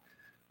position,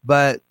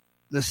 but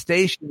the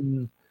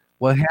station,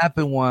 what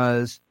happened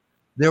was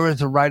there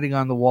was a writing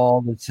on the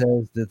wall that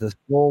says that the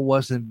school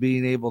wasn't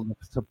being able to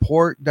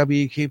support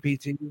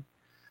WQPT.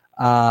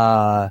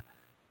 Uh,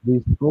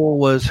 the school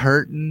was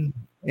hurting,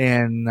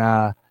 and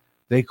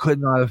they could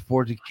not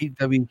afford to keep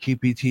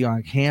WQPT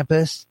on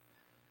campus.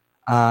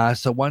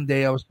 So one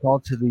day I was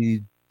called to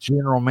the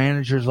general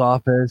manager's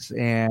office,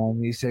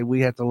 and he said,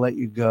 "We have to let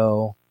you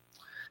go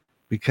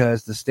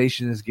because the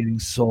station is getting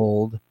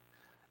sold."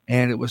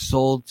 And it was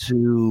sold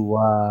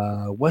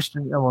to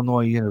Western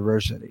Illinois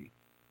University,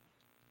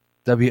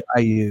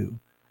 WIU.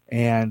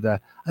 And I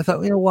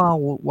thought, wow,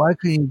 why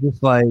couldn't you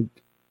just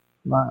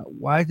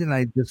why didn't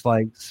I just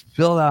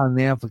fill out an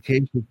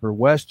application for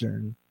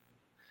Western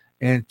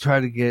and try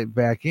to get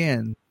back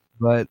in?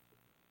 But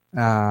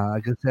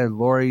like I said,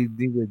 Lori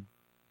needed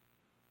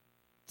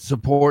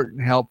support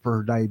and help for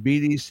her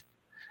diabetes,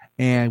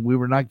 and we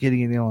were not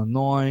getting in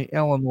Illinois.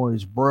 Illinois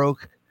is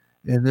broke,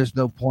 and there's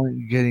no point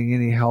in getting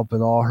any help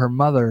at all. Her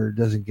mother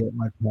doesn't get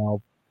much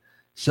help.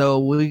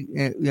 So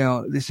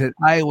they said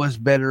Iowa's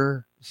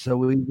better, so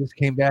we just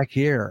came back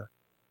here.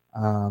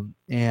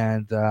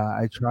 And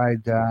I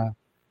tried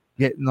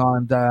getting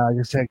on, like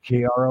I said,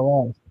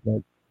 KROS,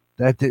 but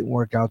that didn't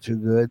work out too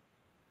good.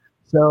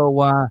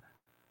 So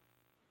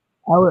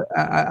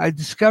I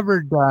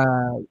discovered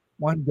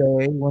one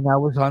day when I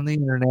was on the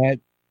internet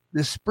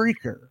this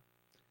Spreaker,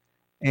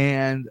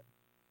 and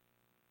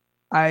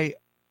I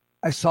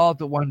saw it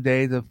the one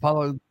day. The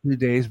following 2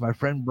 days, my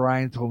friend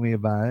Brian told me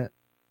about it,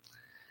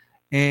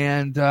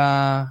 and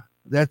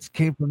that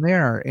came from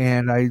there.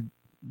 And I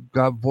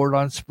got bored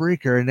on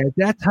Spreaker, and at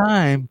that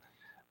time,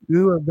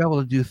 we were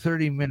able to do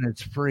 30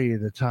 minutes free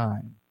at a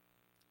time.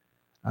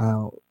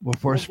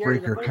 Before Well, Gary,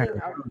 Spreaker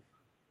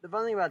the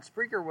funny thing about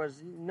Spreaker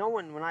was no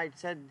one, when I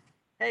said,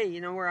 hey,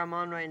 you know where I'm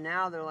on right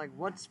now, they're like,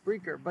 what's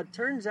Spreaker? But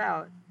turns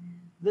out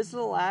this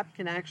little app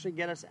can actually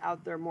get us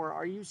out there more.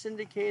 Are you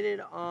syndicated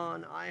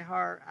on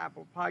iHeart,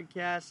 Apple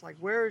Podcasts?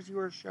 Where is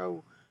your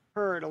show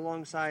heard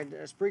alongside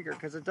Spreaker?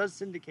 Because it does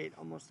syndicate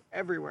almost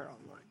everywhere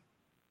online.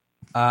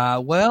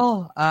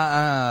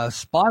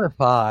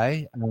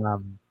 Spotify.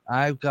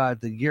 I've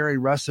got the Gary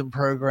Russin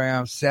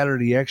program,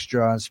 Saturday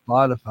Extra on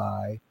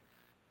Spotify.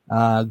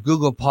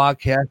 Google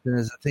Podcast, and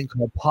there's a thing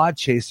called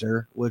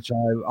Podchaser, which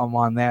I'm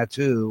on that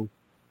too.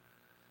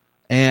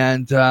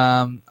 And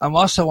I'm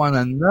also on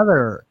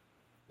another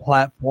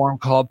platform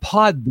called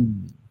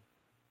Podbean,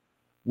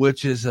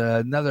 which is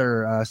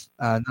another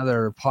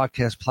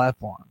podcast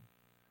platform.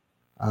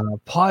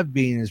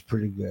 Podbean is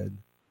pretty good,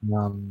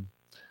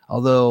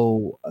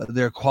 although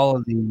their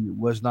quality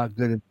was not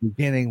good at the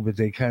beginning, but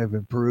they kind of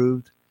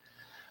improved.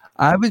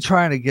 I've been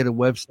trying to get a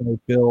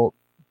website built,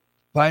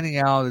 finding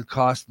out it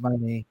costs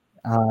money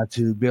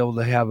to be able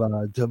to have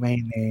a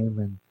domain name,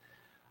 and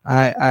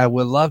I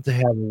would love to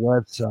have a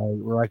website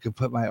where I could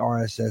put my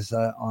RSS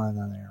on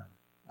there.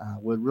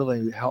 Would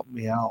really help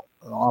me out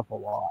an awful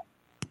lot.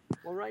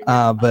 Well, right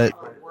now, but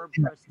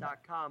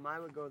WordPress.com, I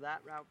would go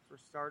that route for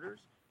starters.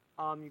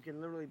 You can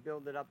literally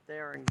build it up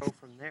there and go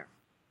from there.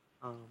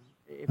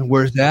 And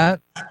where's that?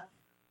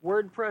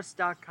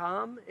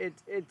 WordPress.com.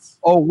 It's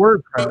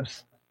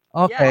WordPress.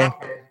 Okay.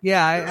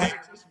 Yeah.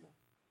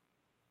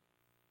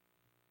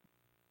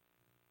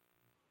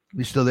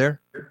 You still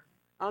there?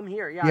 I'm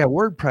here. Yeah. Yeah,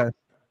 WordPress.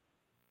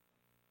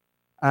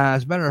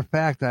 As a matter of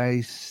fact,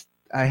 I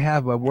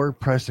have a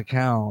WordPress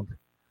account,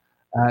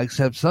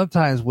 except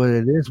sometimes what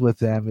it is with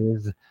them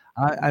is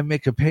I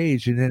make a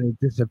page and then it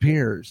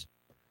disappears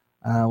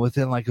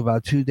within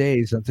about 2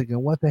 days. I'm thinking,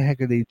 what the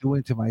heck are they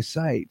doing to my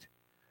site?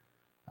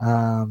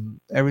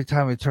 Every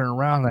time I turn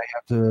around, I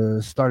have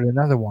to start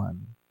another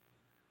one.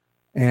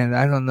 And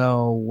I don't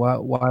know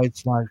why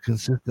it's not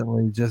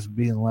consistently just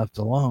being left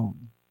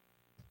alone.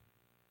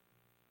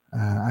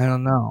 I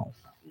don't know.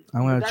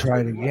 I'm going to try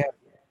it again.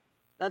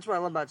 That's what I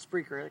love about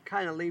Spreaker. It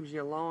kind of leaves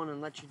you alone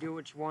and lets you do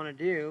what you want to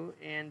do,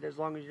 and as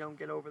long as you don't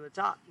get over the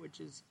top, which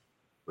is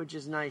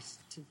nice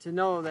to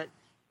know that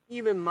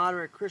even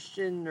moderate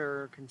Christian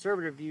or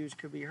conservative views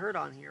could be heard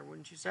on here,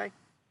 wouldn't you say?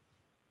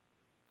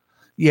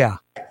 Yeah,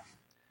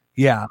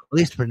 at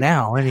least for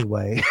now,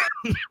 anyway.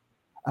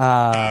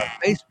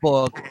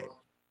 Facebook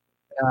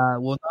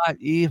will not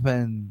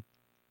even.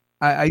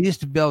 I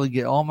used to be able to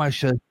get all my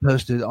shows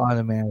posted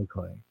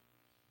automatically.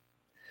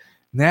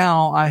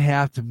 Now I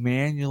have to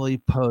manually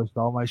post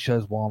all my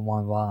shows while I'm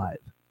on live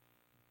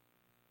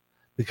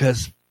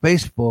because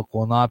Facebook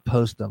will not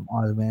post them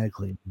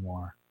automatically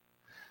anymore.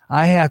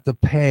 I have to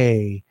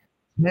pay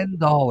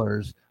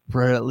 $10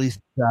 for at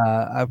least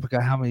I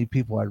forgot how many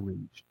people I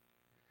reached,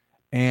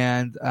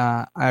 and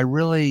I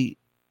really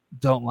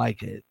don't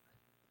like it.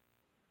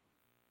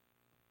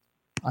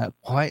 I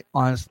quite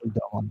honestly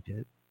don't like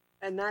it.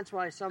 And that's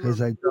why some are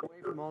away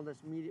from all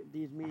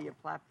these media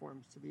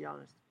platforms, to be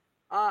honest.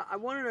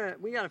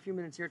 We got a few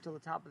minutes here till the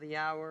top of the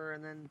hour,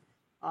 and then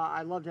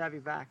I'd love to have you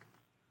back.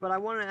 But I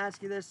want to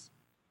ask you this.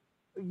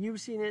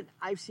 You've seen it.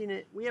 I've seen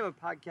it. We have a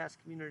podcast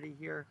community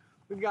here.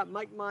 We've got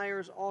Mike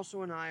Myers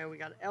also in Iowa. We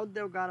got El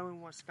Delgado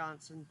in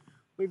Wisconsin.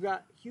 We've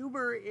got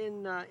Huber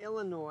in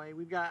Illinois.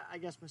 We've got, I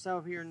guess,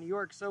 myself here in New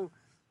York. So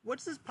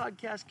what's this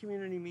podcast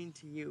community mean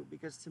to you?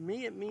 Because to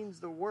me, it means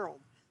the world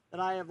that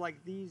I have like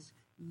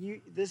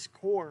this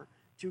core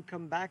to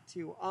come back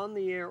to on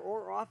the air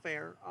or off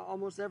air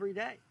almost every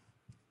day.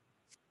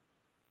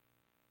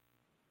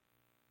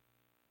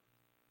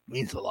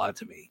 Means a lot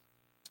to me.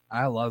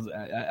 I love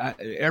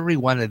every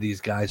one of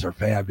these guys are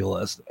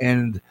fabulous,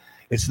 and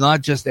it's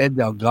not just Ed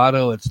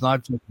Delgado, it's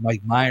not just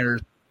Mike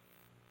Myers,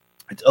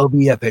 it's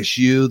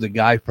OBFSU, the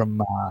guy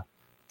from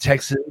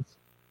Texas,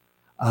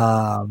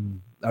 our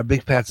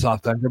big fat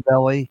soft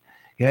underbelly.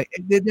 Yeah,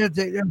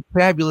 they're a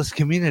fabulous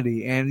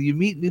community, and you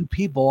meet new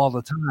people all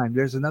the time.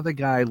 There's another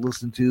guy I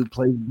listen to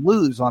play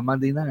blues on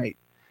Monday night.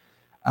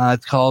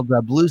 It's called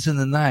Blues in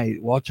the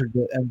Night, Walter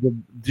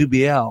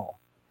Dubiel.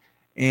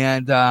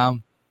 And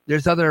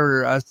there's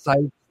other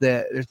sites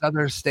there's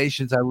other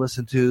stations I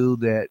listen to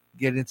that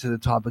get into the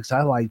topics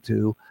I like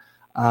to,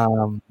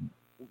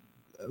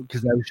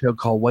 because I have a show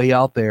called Way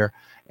Out There,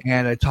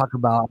 and I talk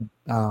about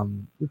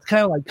it's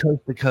kind of like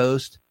Coast to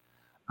Coast.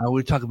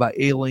 We talk about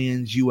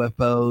aliens,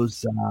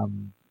 UFOs,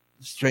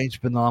 strange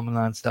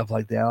phenomenon, stuff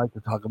like that. I like to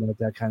talk about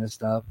that kind of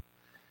stuff.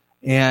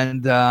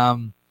 And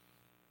there's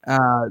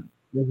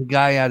a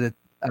guy out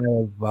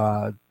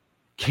of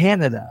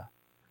Canada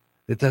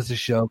that does a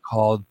show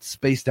called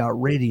Spaced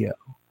Out Radio.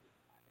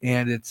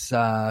 And it's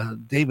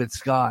David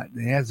Scott.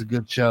 And he has a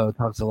good show. It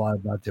talks a lot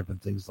about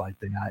different things like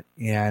that.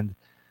 And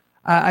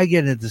I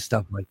get into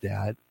stuff like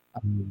that.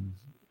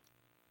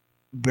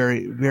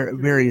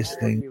 Various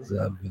things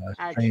of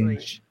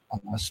strange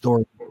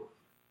stories.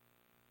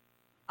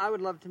 I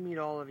would love to meet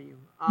all of you.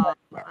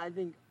 I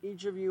think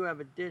each of you have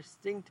a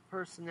distinct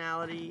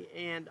personality,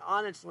 and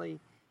honestly,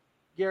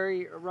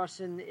 Gary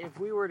Russin, if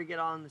we were to get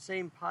on the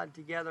same pod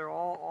together,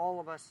 all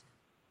of us,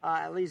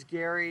 at least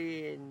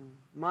Gary and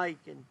Mike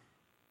and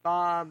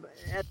Bob,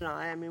 Ed and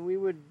I mean, we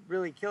would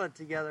really kill it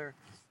together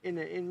in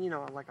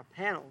like a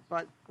panel.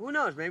 But who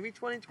knows? Maybe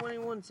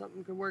 2021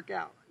 something could work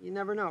out. You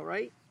never know,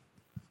 right?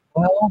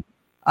 Well,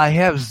 I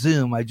have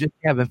Zoom. I just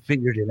haven't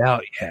figured it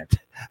out yet.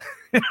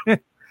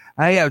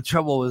 I have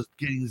trouble with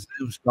getting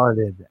Zoom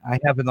started. I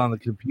have it on the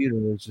computer.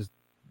 It's just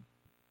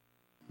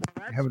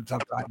I have a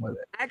tough time with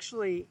it.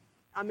 Actually,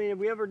 I mean, if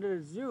we ever did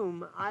a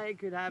Zoom, I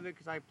could have it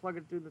because I plug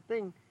it through the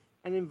thing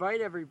and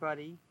invite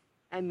everybody,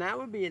 and that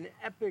would be an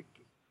epic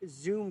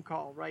Zoom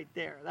call right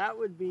there. That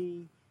would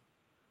be,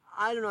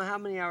 I don't know how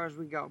many hours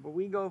we go, but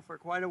we go for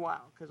quite a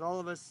while because all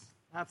of us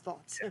have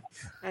thoughts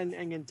and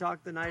can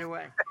talk the night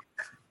away.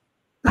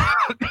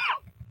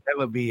 That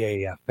would be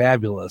a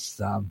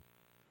fabulous.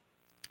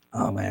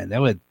 Oh man,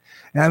 that would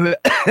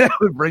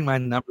bring my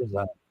numbers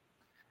up.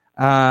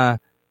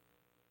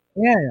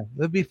 Yeah,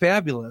 that'd be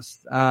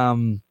fabulous.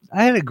 I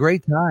had a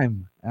great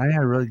time. I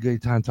had a really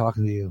great time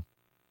talking to you.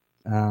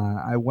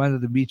 I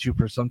wanted to meet you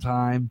for some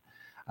time.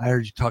 I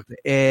heard you talk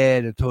to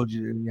Ed. I told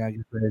you, I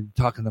guess I've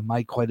talking to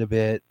Mike quite a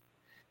bit.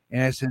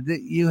 And I said,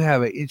 you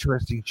have an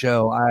interesting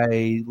show.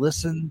 I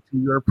listened to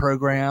your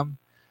program.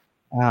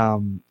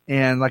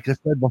 And like I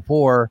said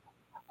before,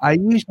 I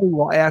usually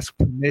will ask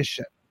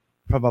permission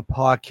from a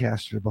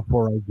podcaster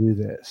before I do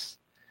this.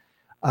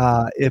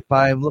 If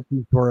I'm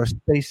looking for a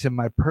space in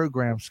my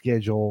program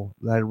schedule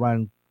that I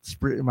run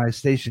my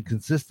station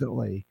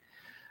consistently,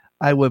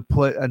 I would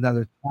put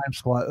another time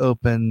slot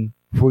open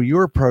for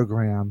your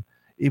program,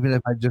 even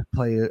if I just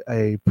play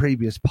a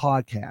previous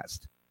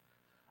podcast,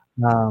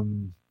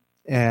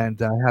 and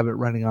have it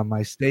running on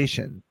my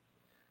station.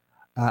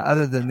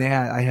 Other than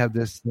that, I have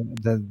the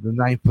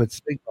 9-foot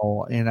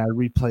signal, and I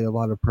replay a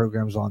lot of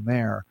programs on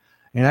there.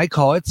 And I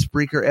call it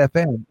Spreaker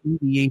FM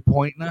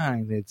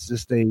 88.9. It's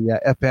just a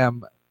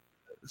FM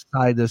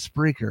side of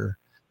Spreaker,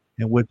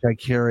 in which I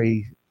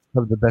carry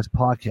some of the best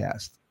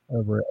podcasts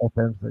over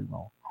FM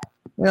signal.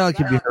 Well, it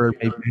could be That, heard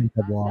maybe in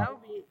a blog. that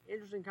would be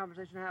interesting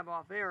conversation to have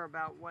off air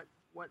about what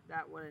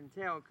that would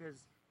entail.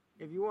 Because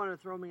if you want to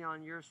throw me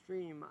on your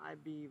stream,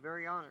 I'd be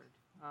very honored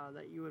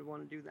that you would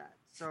want to do that.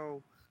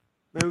 So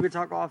maybe we could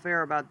talk off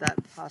air about that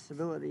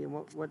possibility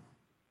and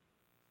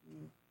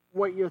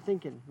what you're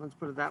thinking. Let's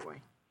put it that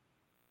way.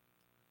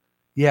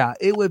 Yeah,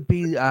 it would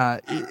be.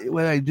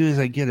 What I do is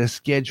I get a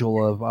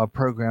schedule of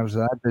programs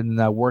that I've been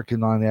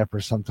working on that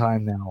for some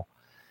time now,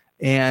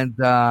 and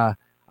I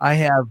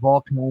have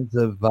all kinds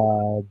of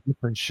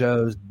different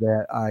shows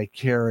that I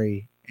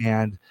carry.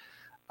 And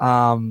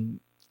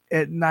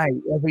at night,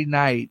 every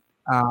night,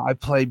 I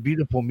play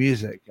beautiful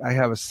music. I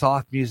have a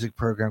soft music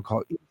program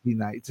called Easy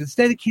Nights. It's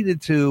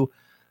dedicated to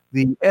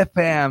the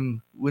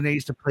FM when they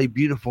used to play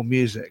beautiful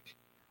music,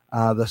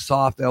 the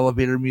soft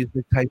elevator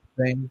music type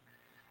thing.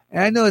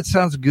 And I know it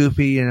sounds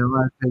goofy and a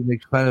lot of people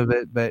make fun of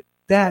it, but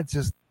that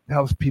just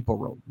helps people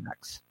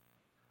relax.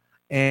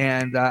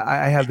 And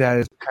I have that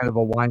as kind of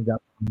a wind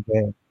up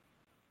day.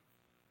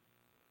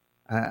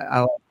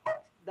 That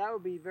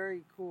would be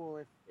very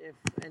cool if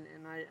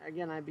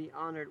and I'd be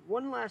honored.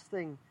 One last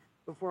thing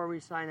before we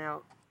sign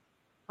out.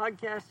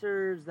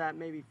 Podcasters that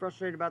may be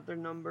frustrated about their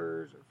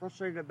numbers or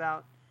frustrated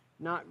about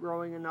not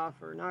growing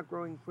enough or not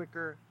growing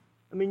quicker.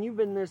 I mean, you've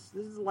been this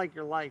is like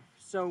your life.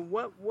 So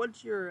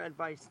what's your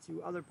advice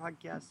to other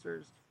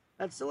podcasters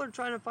that still are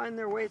trying to find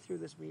their way through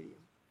this medium?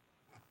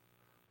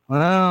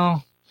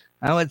 Well,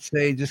 I would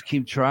say just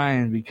keep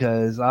trying,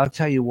 because I'll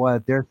tell you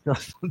what, there's still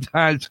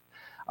sometimes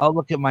I'll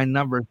look at my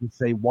numbers and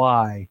say,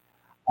 why?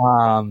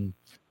 Um,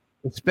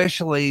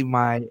 Especially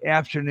my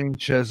afternoon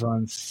shows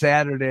on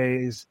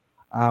Saturdays,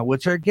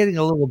 which are getting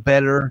a little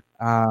better,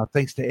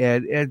 thanks to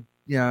Ed. Ed,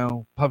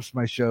 pumps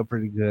my show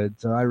pretty good,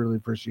 so I really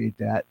appreciate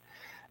that.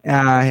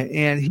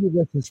 And he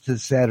listens to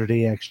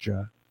Saturday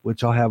Extra,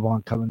 which I'll have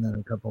on coming in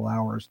a couple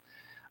hours.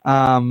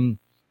 Um,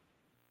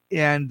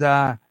 and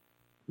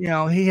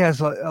he has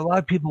a lot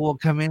of people will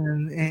come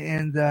in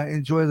and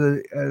enjoy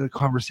the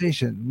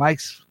conversation.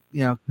 Mike's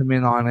come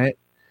in on it,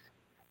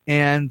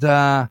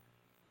 and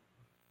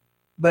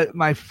but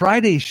my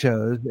Friday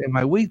shows and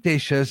my weekday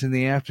shows in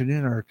the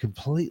afternoon are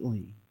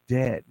completely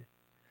dead.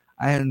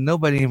 I have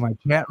nobody in my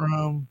chat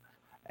room,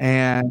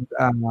 and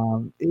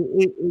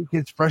it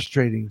gets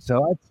frustrating.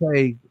 So I'd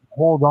say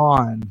hold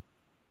on.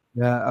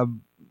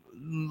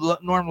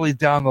 Normally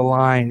down the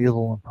line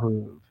it'll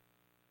improve.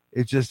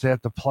 It just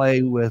have to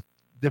play with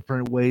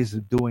different ways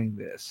of doing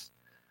this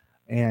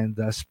and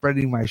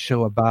spreading my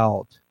show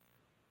about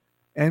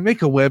and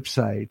make a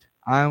website.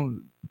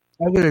 I'm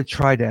going to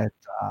try that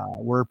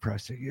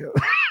WordPress again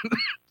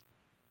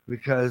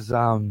because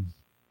I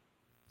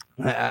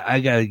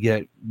got to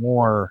get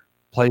more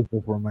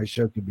places where my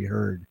show can be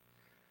heard,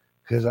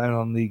 because I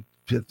don't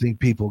think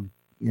people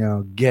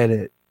get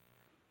it.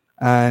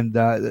 And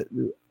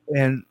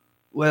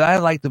what I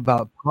liked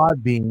about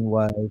Podbean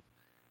was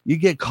you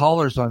get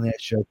callers on that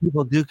show.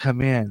 People do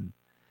come in,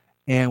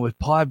 and with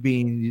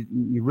Podbean,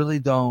 you really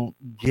don't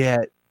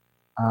get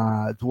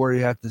to where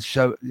you have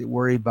to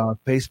worry about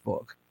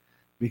Facebook,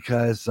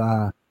 because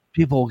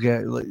people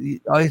get all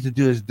you have to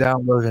do is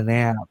download an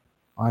app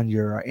on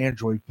your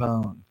Android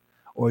phone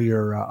or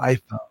your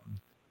iPhone,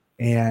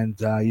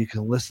 and you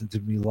can listen to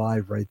me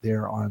live right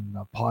there on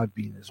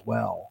Podbean as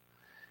well.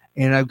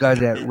 And I've got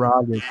that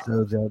routed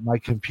so that my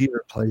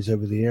computer plays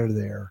over the air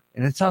there,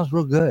 and it sounds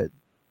real good.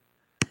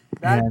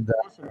 That's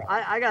awesome.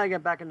 I got to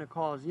get back into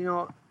calls.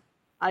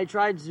 I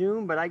tried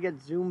Zoom, but I get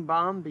Zoom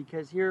bombed,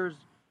 because here's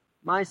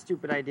my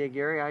stupid idea,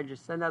 Gary. I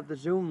just send out the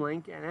Zoom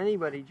link and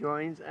anybody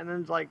joins, and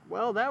then it's like,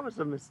 well, that was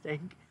a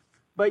mistake.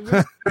 But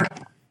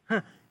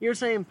you're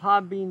saying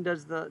Podbean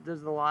does the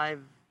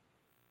live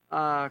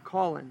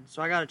call in,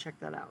 so I got to check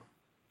that out.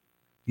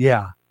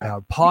 Yeah,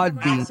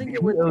 Podbean. Can I sync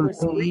it with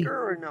Spreaker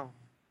or no?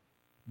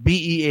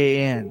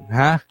 BEAN,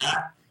 huh?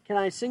 Can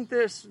I sync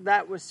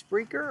that with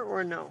Spreaker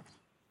or no?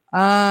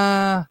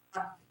 No,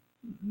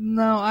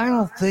 I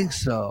don't think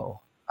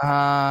so.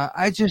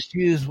 I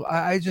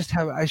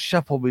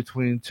shuffle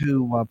between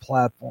two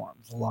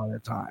platforms a lot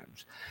of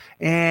times,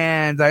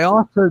 and I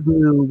also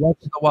do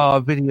once in a while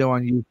a video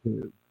on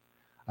YouTube.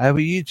 I have a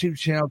YouTube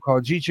channel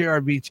called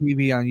GJRB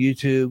TV on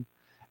YouTube,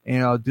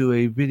 and I'll do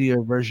a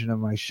video version of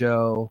my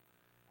show.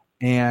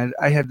 And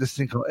I have this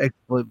thing called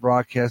XSplit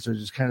Broadcast, which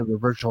is kind of a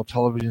virtual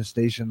television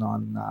station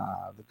on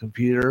the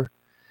computer.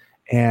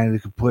 And you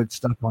can put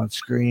stuff on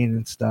screen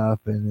and stuff.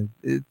 And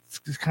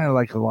it's kind of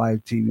like a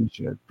live TV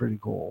show. It's pretty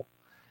cool.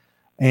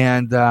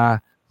 And so I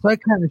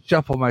kind of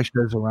shuffle my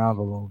shows around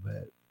a little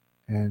bit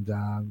and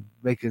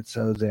make it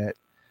so that,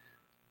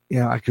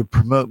 I could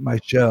promote my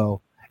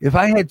show. If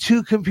I had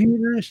two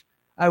computers,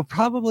 I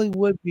probably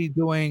would be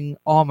doing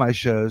all my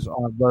shows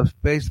on both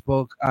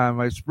Facebook,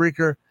 my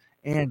Spreaker,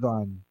 and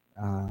on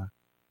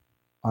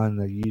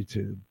the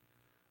YouTube,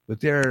 but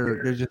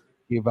they're just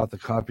about the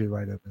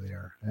copyright over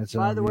there.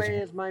 By the way,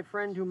 as my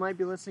friend who might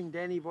be listening,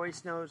 Danny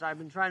Voice, knows, I've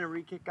been trying to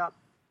re-kick up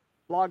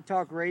Blog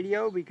Talk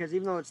Radio, because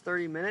even though it's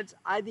 30 minutes,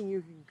 I think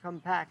you can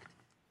compact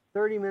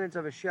 30 minutes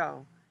of a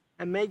show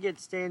and make it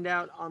stand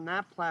out on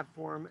that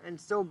platform and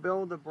still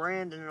build a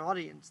brand and an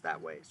audience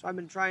that way. So I've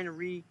been trying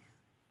to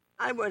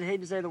I would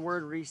hate to say the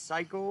word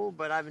recycle,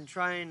 but I've been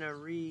trying to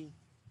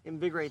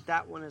reinvigorate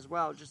that one as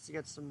well, just to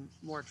get some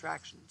more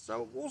traction.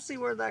 So we'll see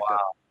where that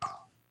goes.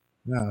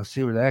 No,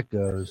 see where that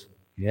goes.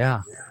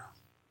 Yeah.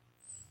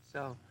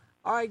 So,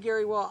 all right,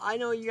 Gary. Well, I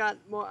know you got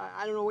more.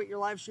 I don't know what your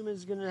live stream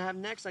is going to have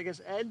next. I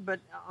guess Ed. But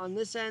on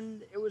this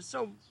end, it was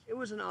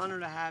an honor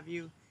to have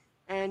you,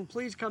 and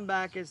please come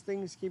back as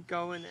things keep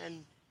going.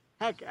 And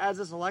heck, as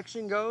this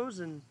election goes,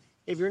 and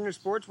if you're into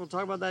sports, we'll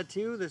talk about that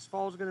too. This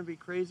fall is going to be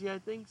crazy, I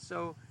think.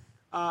 So,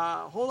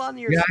 hold on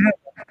to your. Yeah,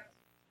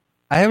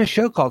 I have a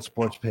show called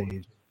Sports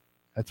Page.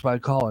 That's what I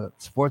call it,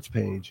 Sports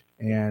Page,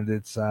 and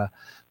it's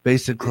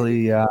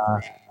basically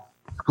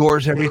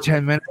scores every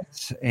 10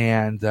 minutes,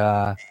 and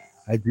I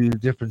do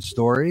different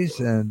stories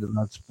and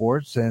about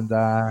sports, and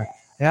yeah,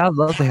 I'd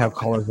love to have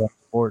callers on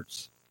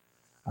sports.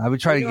 I would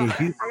try to get.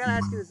 I gotta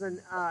ask you this.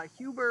 Then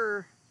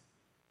Huber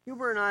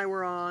and I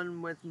were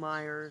on with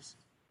Myers.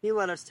 He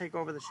let us take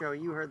over the show.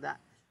 You heard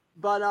that,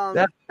 but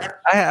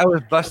I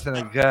was busting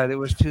a gut. It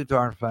was too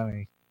darn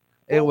funny.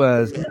 It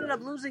was. We ended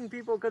up losing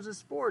people because of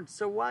sports.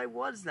 So why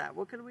was that?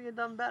 What could we have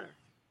done better?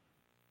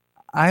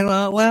 I don't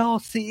know. Well,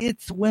 see,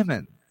 it's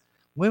women.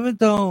 Women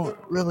don't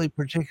really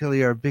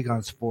particularly are big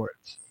on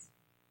sports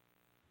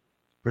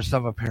for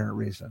some apparent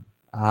reason.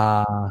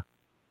 My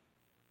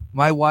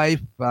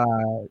wife,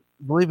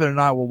 believe it or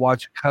not, will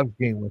watch a Cubs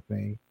game with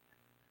me.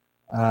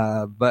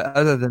 But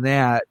other than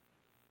that,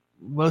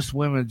 most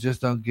women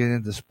just don't get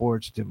into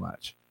sports too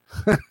much.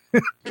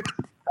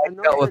 And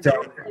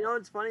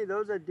it's funny.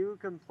 Those that do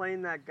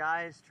complain that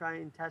guys try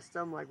and test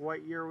them, like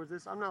what year was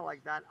this? I'm not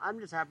like that. I'm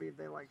just happy if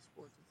they like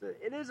sports.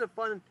 It is a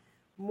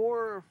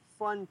more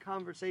fun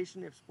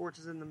conversation if sports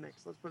is in the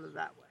mix. Let's put it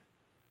that way.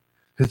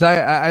 Because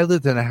I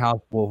lived in a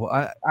house full.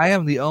 I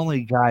am the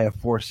only guy of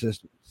 4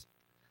 sisters.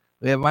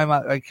 Yeah, my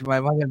mom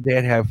and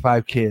dad have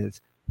 5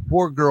 kids,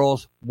 4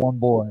 girls, 1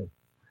 boy.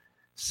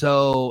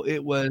 So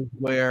it was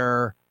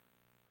where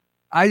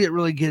I didn't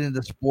really get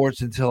into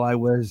sports until I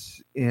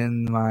was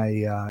in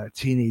my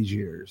teenage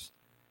years.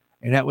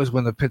 And that was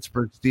when the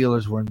Pittsburgh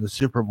Steelers were in the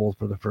Super Bowl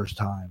for the first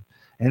time.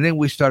 And then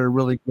we started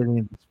really getting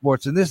into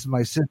sports. And this is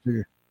my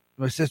sister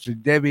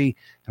Debbie,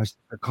 my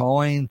sister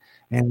Colleen,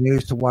 and we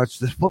used to watch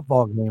this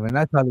football game. And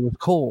I thought it was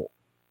cool,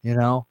 It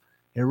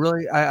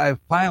really, I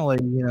finally,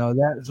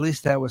 that at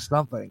least that was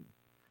something.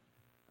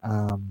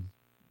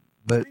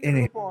 But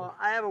anyway.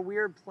 I have a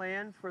weird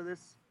plan for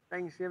this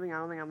Thanksgiving. I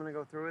don't think I'm going to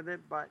go through with it,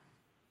 but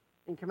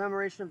in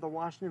commemoration of the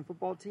Washington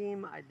football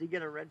team, I did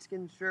get a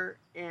Redskins shirt,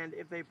 and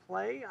if they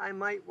play, I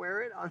might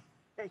wear it on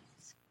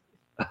Thanksgiving.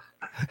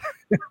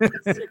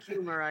 Sick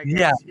humor, I guess.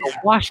 Yeah, the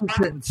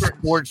Washington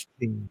sports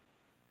team.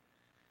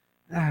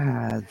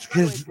 It's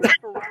because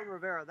for Ron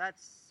Rivera, that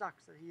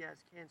sucks that he has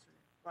cancer.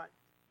 But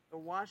the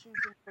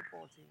Washington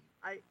football team,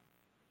 I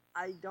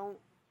don't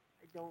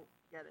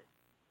get it.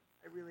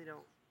 I really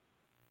don't.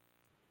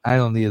 I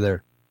don't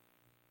either.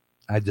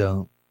 I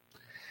don't.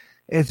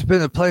 It's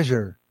been a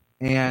pleasure.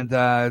 And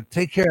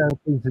take care of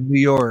things in New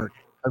York.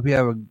 Hope you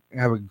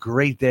have a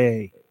great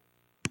day.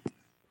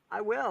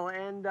 I will,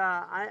 and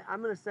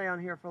I'm going to stay on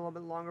here for a little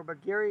bit longer.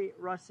 But Gary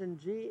Russin,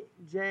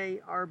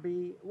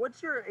 GJRB,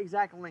 what's your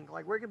exact link?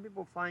 Like, where can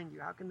people find you?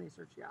 How can they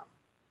search you out?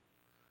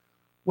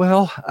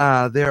 Well,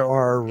 there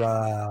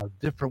are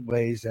different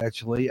ways,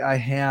 actually. I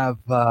have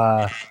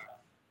my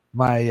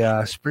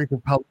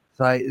Spreaker public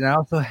site, and I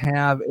also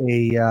have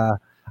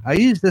I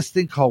use this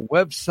thing called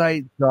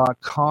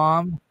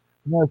website.com.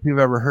 I don't know if you've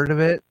ever heard of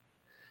it.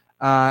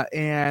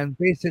 And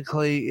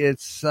basically,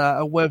 it's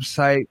a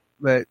website,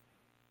 but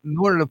in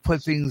order to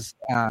put things,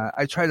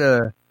 I try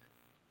to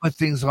put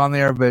things on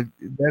there, but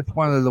that's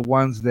one of the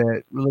ones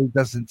that really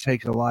doesn't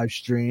take a live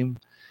stream.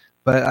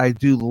 But I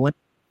do link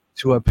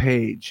to a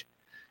page.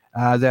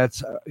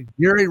 That's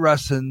Gary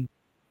Russin,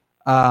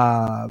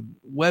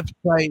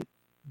 website.com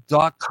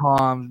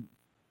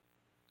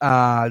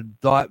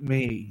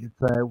 .me.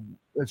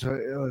 Let's see.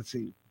 Let's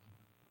see.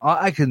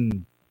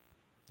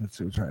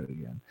 We'll try it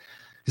again.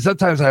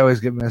 Sometimes I always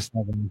get messed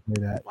up when you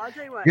say that. Well, I'll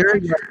tell you what.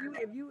 Actually,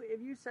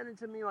 if you send it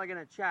to me like in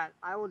a chat,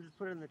 I will just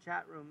put it in the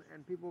chat room,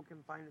 and people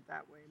can find it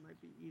that way. It might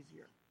be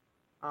easier.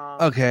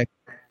 Okay.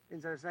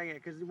 Instead of saying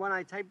it, because when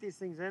I type these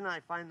things in,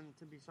 I find them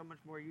to be so much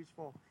more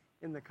useful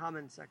in the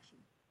comments section.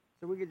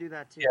 So we could do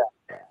that too.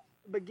 Yeah.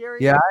 But Gary,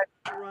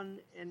 run,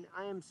 and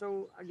I am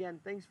so again.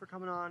 Thanks for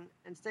coming on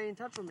and stay in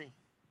touch with me.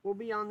 We'll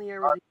be on the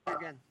air with you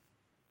again.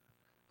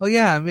 Well,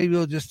 yeah, maybe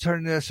we'll just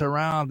turn this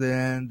around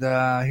and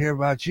hear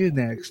about you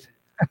next.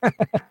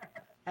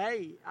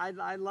 Hey,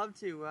 I'd love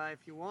to. If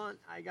you want,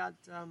 I got.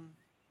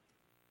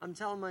 I'm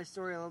telling my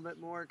story a little bit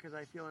more because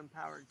I feel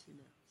empowered to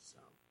now. So.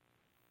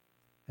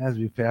 That'd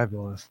be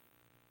fabulous.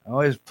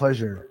 Always a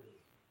pleasure.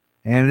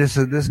 And this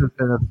has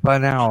been a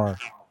fun hour.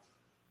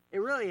 It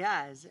really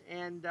has,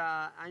 and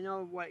I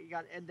know what you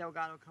got Ed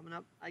Delgado coming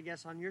up, I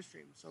guess, on your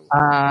stream. So.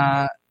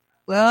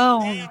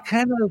 Well,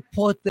 kind of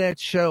put that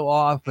show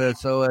off,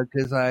 so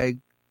because I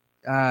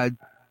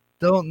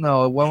don't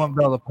know. I won't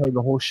be able to play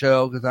the whole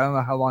show because I don't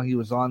know how long he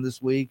was on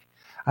this week.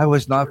 I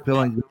was not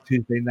feeling good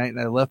Tuesday night, and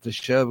I left the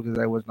show because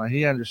I was not.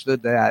 He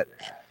understood that,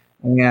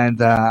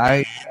 and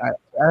I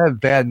had a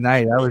bad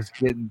night. I was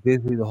getting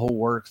dizzy the whole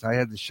works. I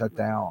had to shut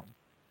down,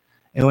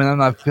 and when I'm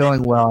not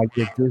feeling well, I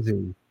get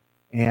dizzy.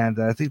 And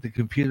I think the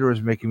computer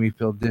was making me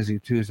feel dizzy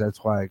too, so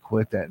that's why I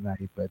quit that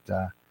night. But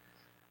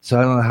so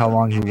I don't know how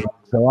long he was.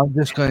 So I'm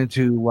just going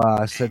to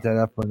set that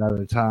up for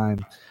another time.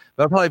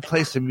 But I'll probably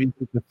play some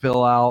music to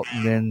fill out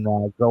and then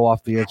go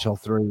off the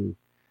HL3.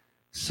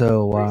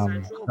 So,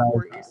 Central,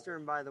 4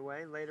 Eastern, by the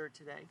way, later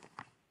today.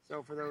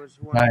 So for those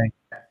who want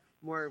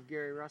more of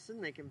Gary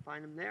Russin, they can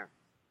find him there.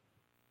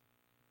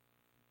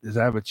 Because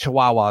I have a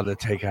Chihuahua to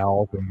take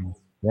out, and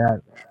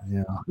that,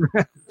 you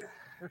know.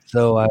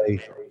 So I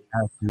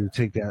have to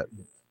take that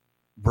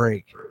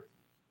break.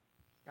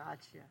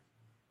 Gotcha.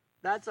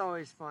 That's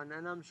always fun,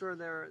 and I'm sure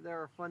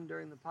they're fun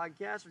during the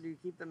podcast. Or do you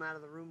keep them out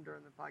of the room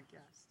during the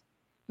podcast?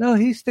 No,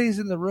 he stays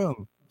in the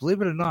room.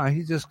 Believe it or not,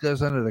 he just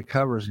goes under the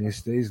covers and he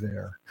stays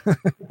there.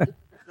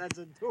 That's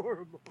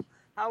adorable.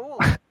 How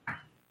old?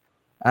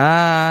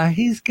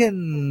 He's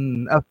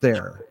getting up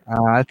there.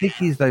 I think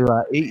he's like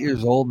about 8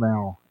 years old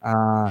now.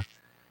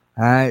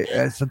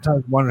 I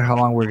sometimes wonder how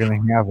long we're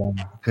going to have him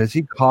because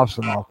he coughs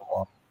an awful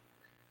lot.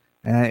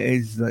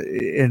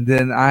 And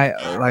then I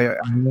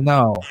don't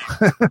know.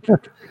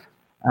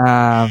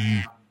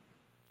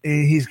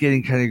 He's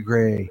getting kind of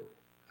gray.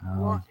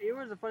 Well, here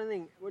was the funny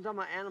thing. We're talking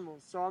about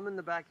animals. So I'm in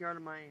the backyard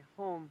of my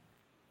home,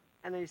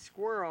 and a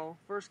squirrel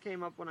first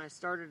came up when I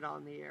started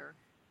on the air.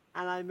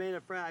 And I made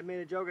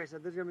a joke. I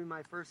said, "This is gonna be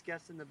my first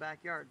guest in the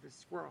backyard. This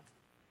squirrel."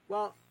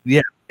 Well,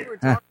 yeah. We were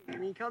talking,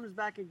 and he comes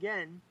back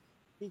again.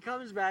 He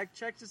comes back,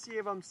 checks to see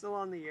if I'm still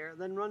on the air,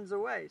 then runs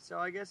away. So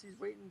I guess he's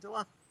waiting until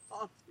I'm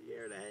off the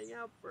air to hang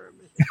out for a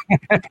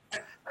minute.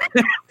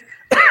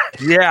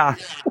 Yeah.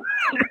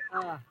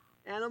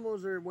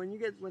 Animals are when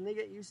they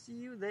get used to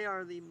you, they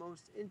are the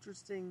most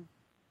interesting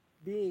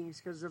beings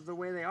because of the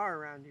way they are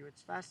around you.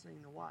 It's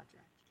fascinating to watch,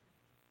 actually.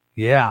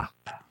 Yeah.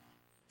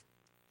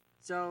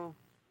 So,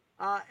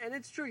 and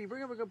it's true. You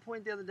bring up a good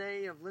point the other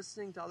day of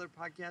listening to other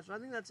podcasts. I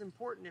think that's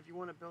important if you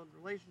want to build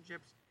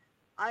relationships.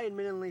 I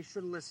admittedly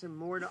should listen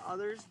more to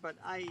others, but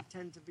I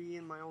tend to be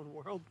in my own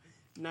world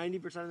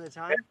 90% of the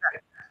time.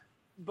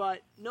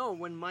 But no,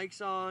 when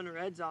Mike's on or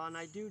Ed's on,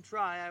 I do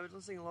try. I was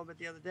listening a little bit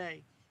the other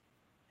day.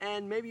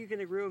 And maybe you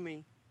can agree with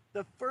me.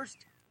 The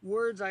first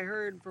words I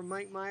heard from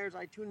Mike Myers,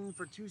 I tuned in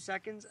for 2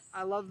 seconds.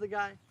 I love the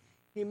guy.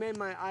 He made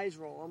my eyes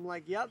roll. I'm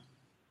like, yep.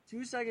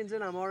 2 seconds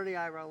in, I'm already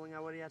eye rolling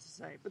at what he has to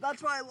say. But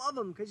that's why I love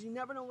him, because you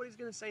never know what he's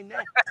going to say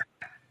next.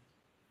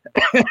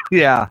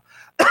 Yeah.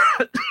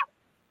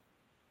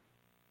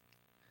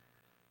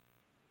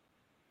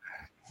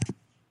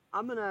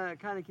 I'm going to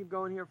kind of keep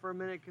going here for a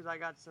minute because I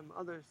got some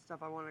other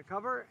stuff I want to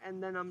cover.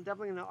 And then I'm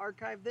definitely going to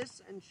archive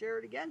this and share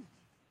it again.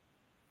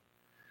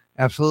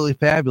 Absolutely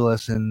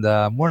fabulous, and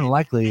more than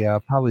likely, I'll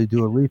probably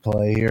do a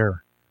replay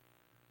here.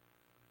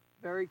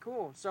 Very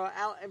cool. So,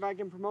 if I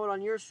can promote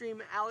on your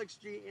stream, Alex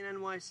G in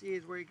NYC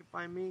is where you can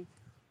find me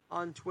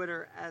on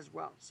Twitter as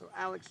well. So,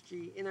 Alex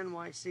G in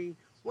NYC.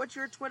 What's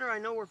your Twitter? I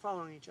know we're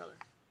following each other.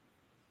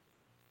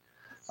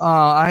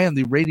 I am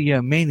the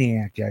Radio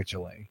Maniac,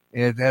 actually.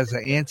 It has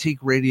an antique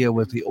radio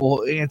with the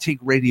old antique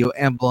radio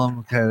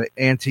emblem, kind of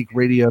antique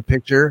radio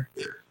picture.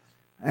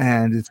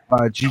 And it's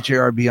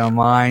GJRB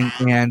Online.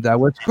 And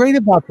what's great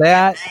about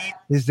that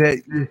is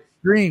that your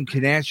stream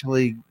can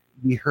actually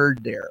be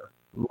heard there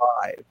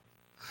live.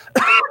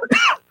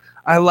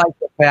 I like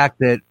the fact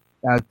that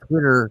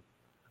Twitter,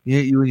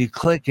 when you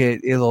click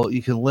it,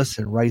 you can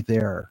listen right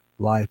there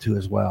live too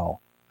as well.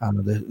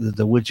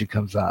 The widget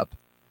comes up.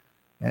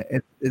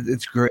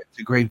 It's great. It's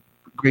a great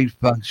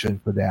function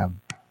for them.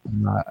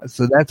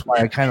 So that's why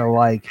I kind of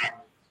like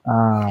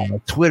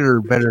Twitter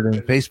better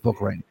than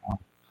Facebook right now.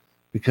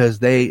 Because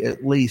they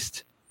at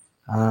least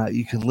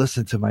you can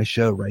listen to my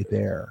show right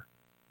there.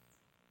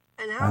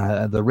 And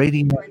how the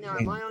radio right now?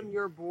 Am I on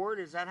your board?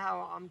 Is that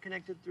how I'm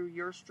connected through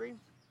your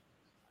stream?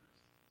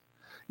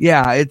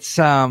 Yeah, it's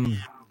matter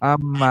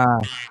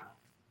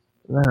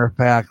of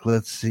fact,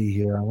 let's see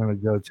here. I'm going to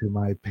go to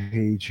my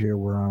page here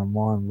where I'm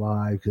on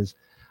live because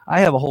I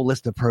have a whole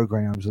list of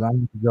programs and I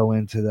need to go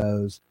into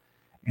those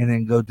and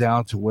then go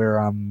down to where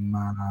I'm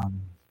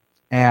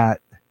at.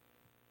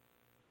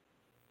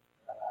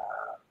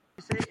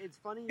 It's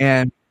funny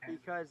and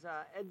because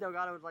Ed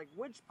Delgado was like,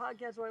 which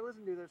podcast do I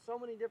listen to? There's so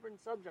many different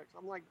subjects.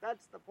 I'm like,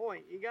 that's the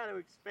point. You got to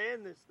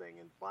expand this thing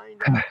and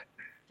find out.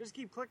 Just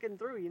keep clicking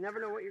through. You never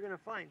know what you're going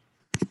to find.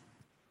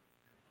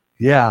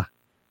 Yeah,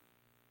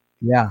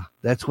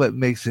 that's what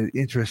makes it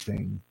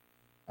interesting.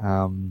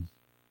 And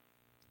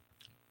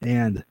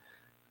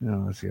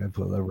let's see, I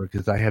pull it over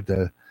because I had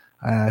to.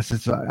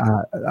 Since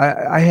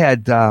I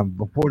had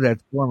before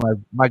that storm,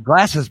 my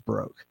glasses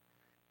broke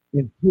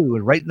in two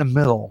and right in the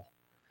middle.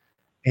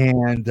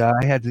 And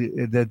I had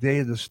to, the day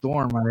of the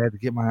storm, I had to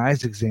get my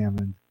eyes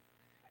examined.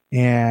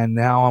 And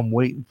now I'm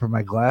waiting for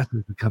my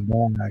glasses to come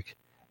back.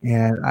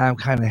 And I'm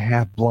kind of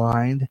half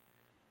blind,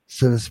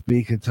 so to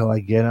speak, until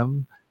I get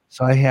them.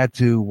 So I had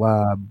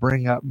to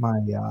bring up my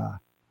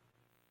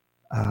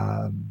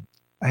I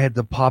had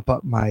to pop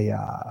up my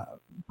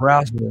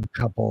browser a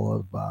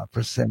couple of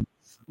percent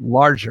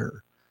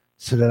larger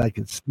so that I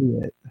could see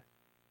it.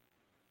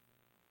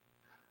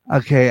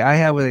 Okay, I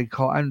have what they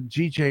call I'm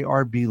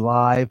GJRB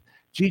Live.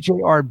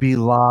 GJRB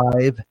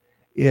Live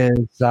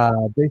is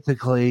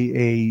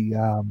basically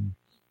a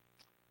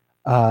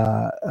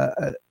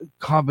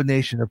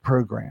combination of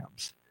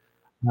programs.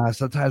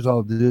 Sometimes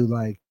I'll do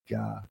like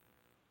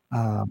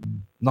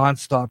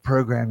nonstop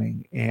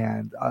programming,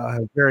 and I'll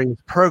have various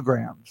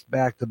programs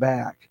back to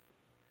back,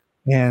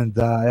 and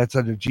that's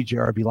under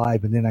GJRB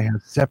Live. And then I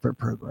have separate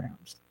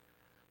programs.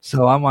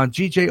 So I'm on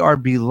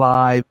GJRB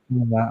Live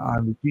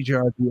on the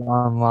GJRB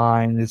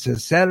Online. It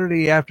says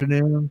Saturday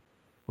afternoon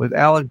with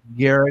Alex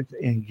Garrett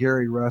and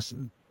Gary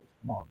Russell.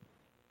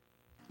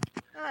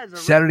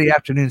 Saturday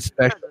afternoon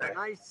special.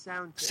 Nice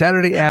sound.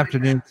 Saturday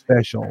afternoon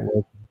special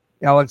with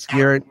Alex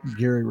Garrett and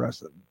Gary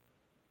Russell.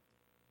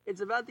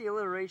 It's about the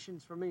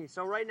alliterations for me.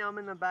 So right now I'm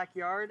in the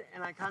backyard,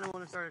 and I kind of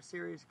want to start a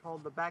series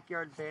called The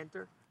Backyard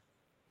Banter,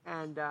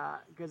 and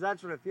because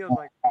that's what it feels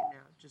like right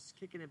now, just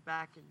kicking it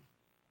back and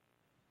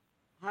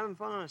having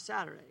fun on a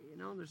Saturday.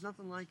 There's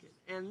nothing like it.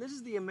 And this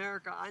is the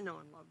America I know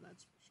and love,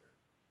 that's for sure.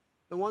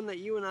 The one that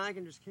you and I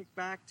can just kick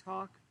back,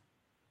 talk,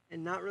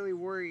 and not really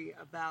worry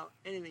about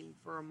anything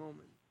for a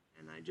moment.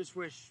 And I just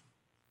wish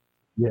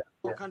the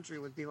whole country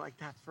would be like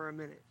that for a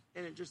minute,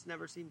 and it just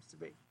never seems to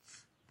be.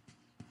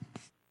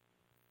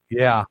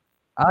 Yeah,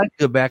 I like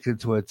to go back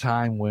into a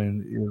time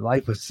when your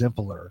life was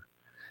simpler.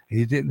 And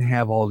you didn't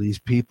have all these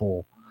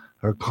people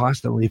who are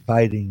constantly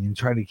fighting and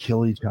trying to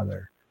kill each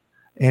other,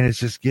 and it's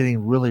just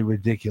getting really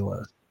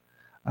ridiculous.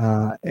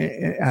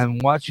 And I'm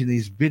watching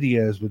these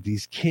videos with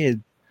these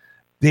kids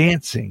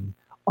dancing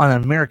on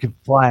an American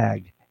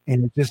flag,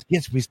 and it just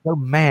gets me so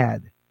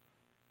mad.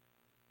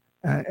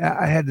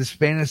 I had this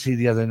fantasy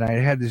the other night.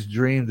 I had this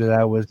dream that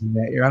I was in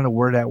that area. I don't know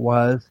where that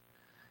was.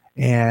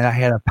 And I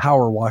had a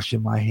power wash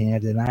in my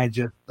hand, and I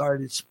just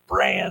started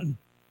spraying,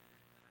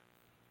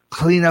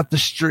 clean up the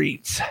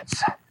streets.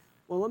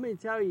 Well, let me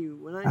tell you,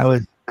 when I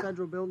was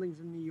federal buildings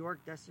in New York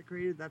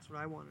desecrated, that's what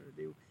I wanted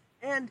to do.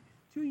 And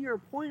to your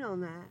point on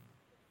that,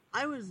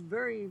 I was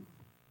very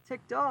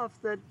ticked off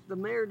that the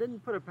mayor didn't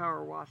put a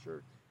power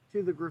washer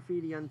to the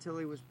graffiti until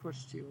he was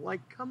pushed to.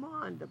 Like, come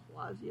on, de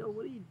Blasio,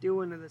 what are you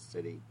doing to the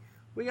city?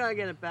 We gotta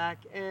get it back,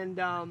 and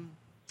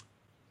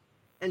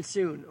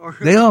soon. Or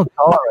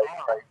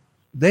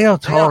They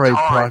don't tolerate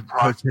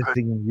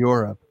protesting in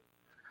Europe.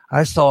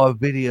 I saw a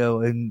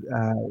video in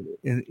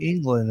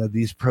England of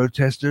these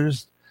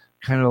protesters,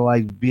 kind of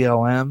like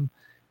BLM,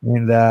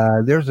 and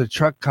there's a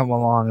truck come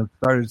along and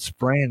started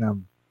spraying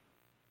them.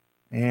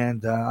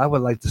 And I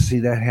would like to see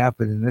that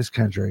happen in this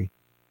country.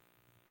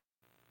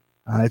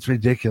 It's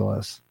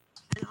ridiculous.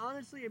 And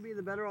honestly, it'd be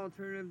the better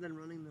alternative than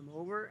running them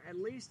over. At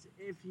least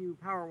if you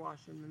power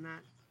wash them, then that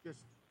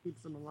just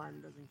keeps them alive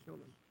and doesn't kill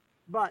them.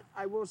 But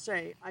I will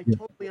say, I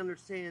totally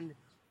understand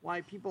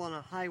why people on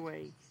a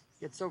highway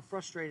get so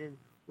frustrated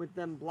with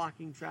them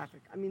blocking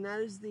traffic. I mean,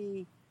 that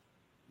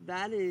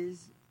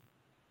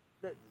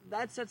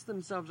sets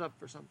themselves up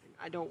for something.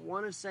 I don't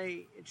want to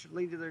say it should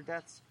lead to their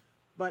deaths,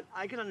 but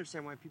I can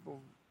understand why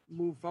people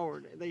move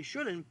forward. They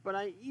shouldn't,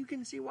 but you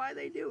can see why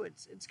they do.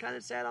 It's kind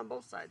of sad on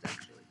both sides,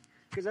 actually,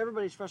 because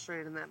everybody's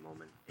frustrated in that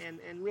moment,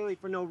 and really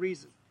for no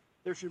reason.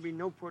 There should be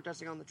no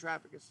protesting on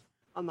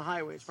the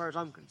highway, as far as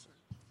I'm concerned.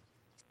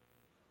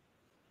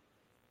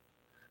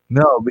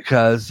 No,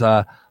 because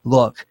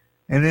look,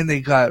 and then they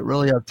got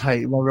really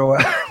uptight. Remember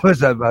what was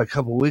that about a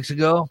couple of weeks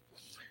ago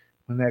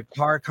when that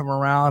car come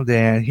around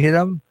and hit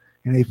them,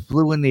 and they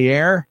flew in the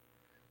air,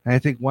 and I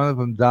think one of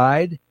them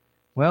died.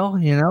 Well,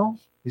 you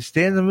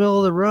stand in the middle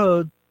of the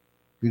road,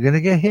 you're gonna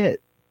get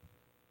hit.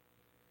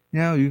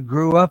 You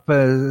grew up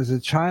as a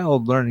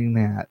child learning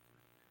that.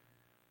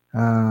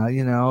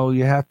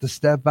 You have to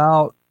step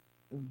out.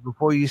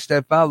 Before you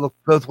step out, look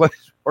both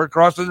ways or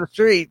crossing the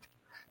street.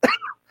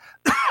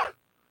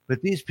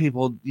 But these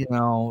people,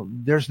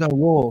 there's no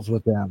rules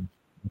with them,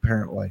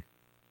 apparently.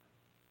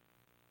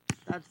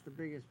 That's the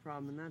biggest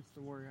problem, and that's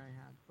the worry I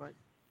have. But,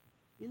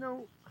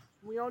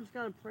 we all just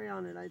got to pray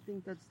on it. I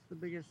think that's the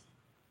biggest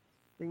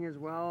thing as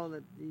well,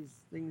 that these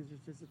things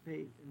just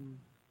dissipate. And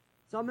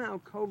somehow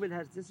COVID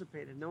has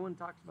dissipated. No one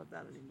talks about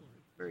that anymore.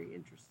 It's very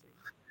interesting.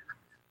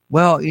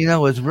 Well,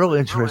 what's real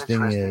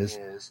interesting is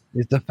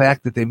the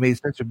fact that they made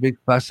such a big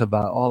fuss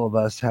about all of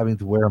us having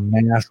to wear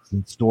masks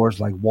in stores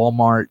like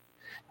Walmart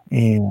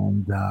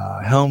and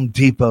Home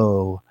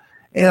Depot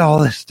and all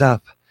this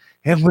stuff.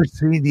 And we're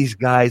seeing these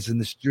guys in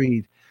the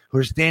street who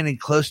are standing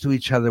close to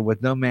each other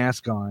with no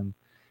mask on,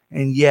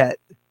 and yet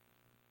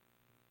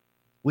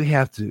we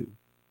have to.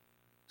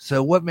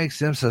 So what makes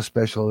them so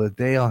special that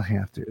they don't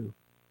have to?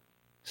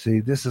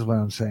 See, this is what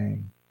I'm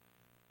saying.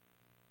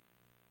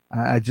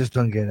 I just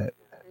don't get it.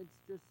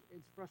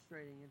 It's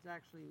frustrating. It's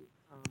actually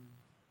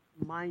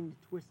mind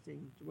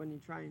twisting when you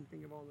try and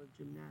think of all the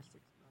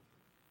gymnastics.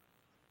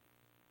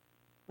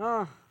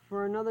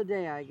 For another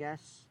day, I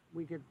guess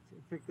we could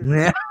pick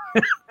this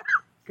up.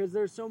 because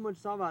there's so much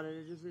thought about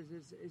it.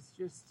 It's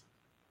just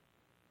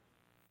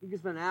you can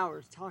spend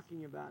hours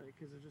talking about it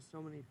because there's just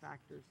so many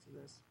factors to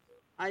this.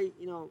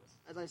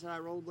 As I said, I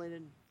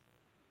rollerbladed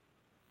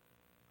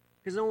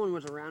because no one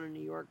was around in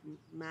New York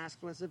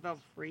maskless. It felt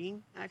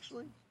freeing,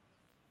 actually,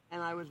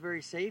 and I was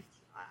very safe.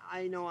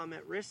 I know I'm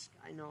at risk.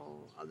 I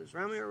know others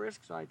around me are at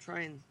risk, so I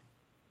try and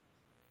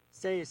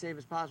stay as safe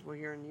as possible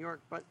here in New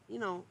York. But,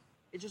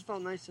 it just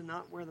felt nice to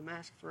not wear the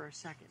mask for a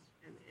second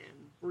and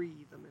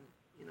breathe a minute.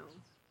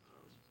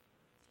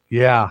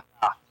 Yeah,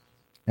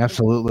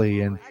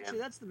 absolutely. And actually,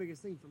 that's the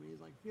biggest thing for me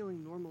is like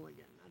feeling normal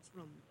again. That's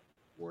what I'm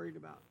worried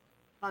about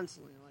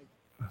constantly.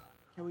 Like,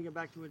 can we get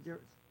back to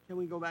can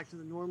we go back to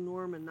the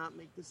norm and not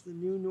make this the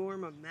new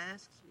norm of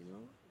masks?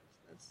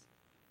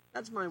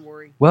 That's my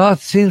worry. Well, it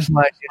seems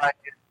like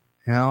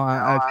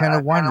I kind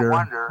of wonder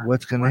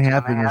what's going to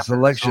happen in this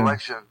election,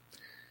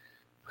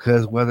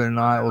 because whether or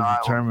not it will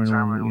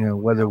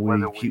determine whether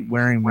we keep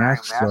wearing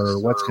masks or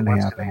what's going to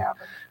happen.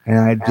 And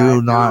I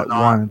do not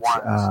want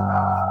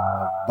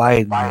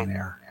Biden in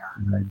there.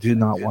 I do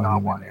not want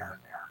him in there.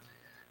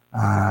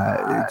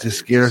 It just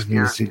scares me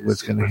to see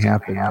what's going to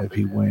happen if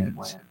he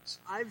wins.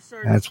 I've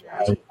started to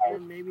say,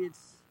 and maybe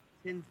it's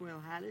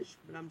tinfoil hattish,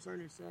 but I'm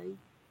starting to say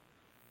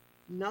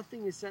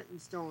nothing is set in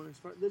stone.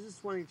 This is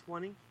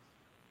 2020.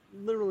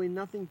 Literally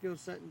nothing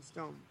feels set in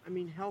stone. I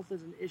mean, health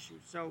is an issue,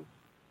 so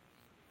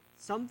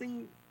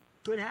something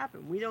could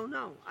happen. We don't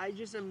know. I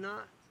just am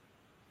not.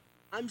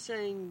 I'm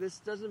saying this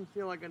doesn't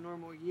feel like a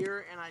normal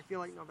year, and I feel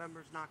like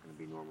November's not going to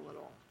be normal at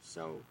all.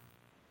 So,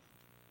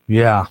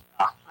 yeah,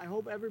 I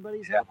hope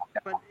everybody's happy,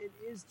 but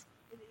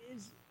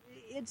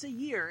it's a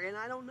year, and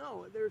I don't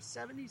know. There's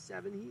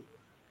 77,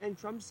 and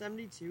Trump's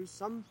 72.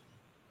 Some,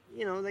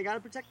 they got to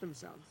protect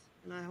themselves,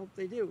 and I hope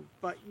they do.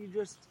 But who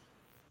knows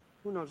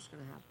what's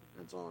going to happen?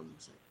 That's all I'm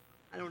saying.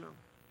 I don't know.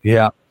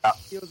 Yeah, it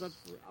feels up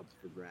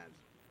for grabs.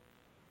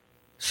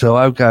 So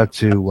I've got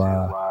to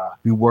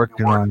be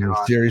working on a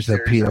series of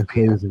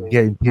PSAs of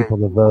getting people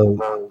to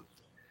vote.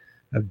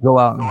 Go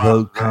out and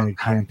vote kind of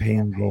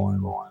campaign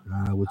going,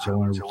 which I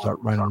want to start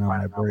running on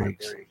my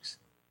breaks.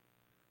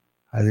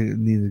 I think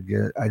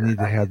I need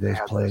to have those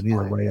play. I need to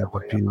write up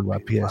a few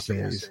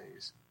PSAs.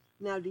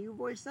 Now, do you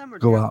voice them or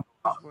go out?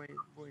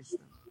 Voice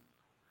them?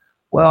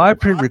 Well, I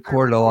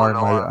pre-recorded a lot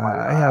of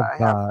I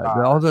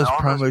have all those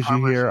promos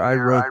you hear. I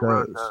wrote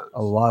those.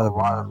 A lot of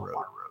them I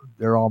wrote.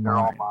 They're all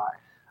mine.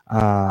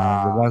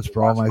 The ones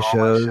for all my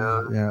shows,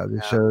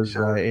 the shows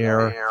that I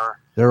air,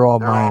 they're all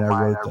mine. I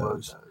wrote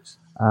those.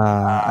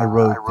 I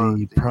wrote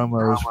the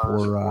promos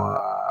for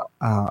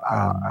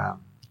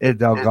Ed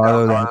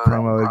Delgado, that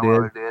promo I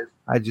did.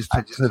 I just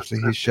took clips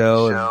of his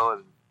show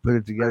and put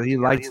it together. He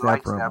likes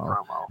that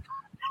promo.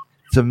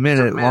 It's a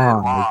minute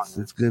long.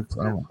 It's good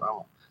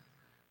promo.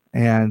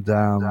 And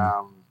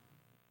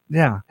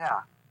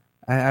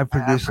I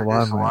produce a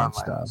lot of my own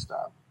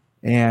stuff.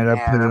 And I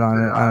put it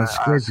on a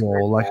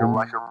schedule, like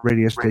a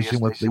radio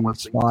station with the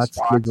spots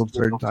scheduled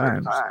certain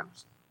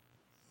times.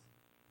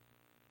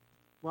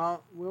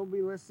 Well, we'll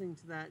be listening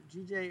to that.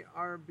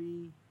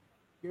 GJRB,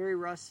 Gary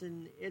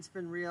Russin, it's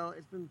been real.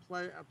 It's been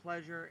a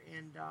pleasure.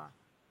 And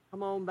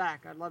come on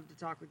back. I'd love to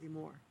talk with you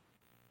more.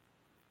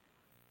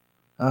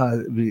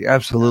 It'd be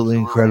absolutely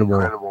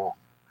incredible.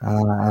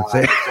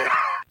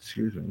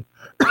 Excuse me.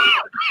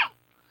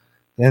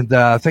 And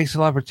thanks a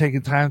lot for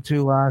taking time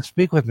to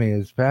speak with me.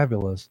 It's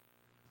fabulous.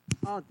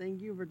 Oh,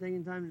 thank you for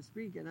taking time to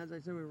speak. And as I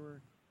said, we were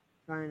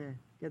trying to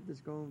get this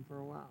going for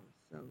a while.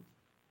 So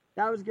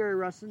that was Gary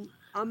Russin.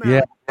 I'm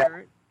Alex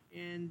Garrett.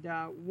 And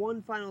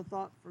one final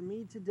thought for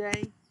me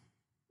today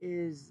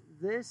is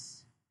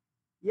this.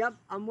 Yep,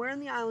 I'm wearing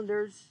the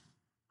Islanders.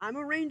 I'm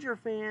a Ranger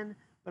fan,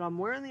 but I'm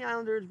wearing the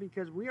Islanders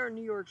because we are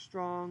New York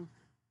strong.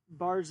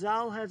 Matt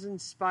Barzal has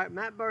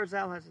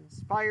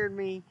inspired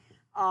me,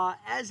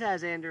 as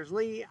has Anders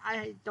Lee.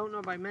 I don't know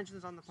if I mentioned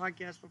this on the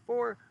podcast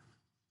before,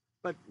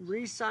 but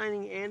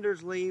re-signing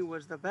Anders Lee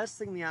was the best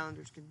thing the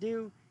Islanders could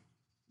do.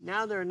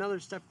 Now they're another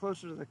step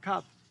closer to the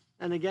Cup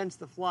and against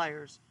the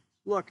Flyers.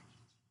 Look,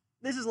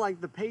 this is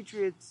like the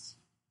Patriots.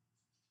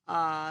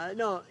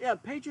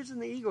 Patriots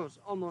and the Eagles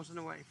almost in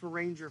a way for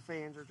Ranger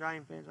fans or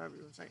Giant fans, however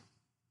you want to say.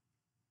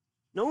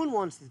 No one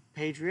wants the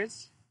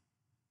Patriots.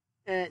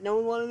 No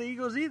one wanted the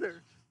Eagles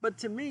either. But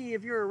to me,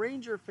 if you're a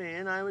Ranger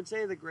fan, I would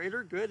say the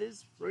greater good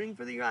is rooting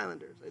for the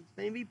Islanders. It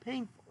may be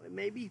painful. It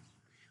may be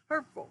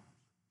hurtful.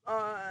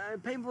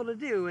 Painful to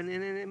do, and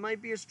it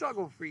might be a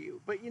struggle for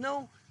you. But,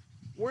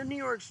 we're New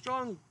York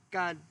strong,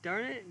 God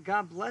darn it.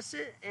 God bless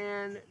it.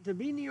 And to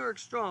be New York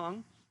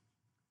strong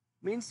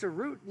means to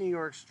root New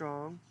York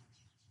strong.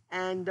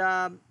 And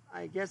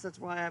I guess that's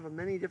why I have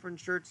many different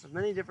shirts of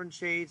many different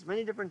shades,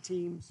 many different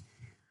teams.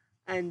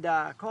 And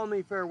call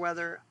me fair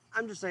weather.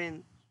 I'm just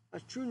saying, a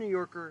true New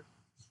Yorker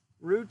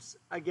roots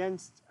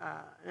against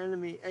an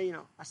enemy,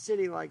 a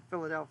city like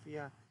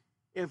Philadelphia,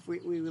 if we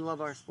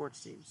love our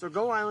sports team. So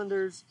go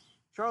Islanders.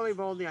 Charlie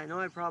Boldy, I know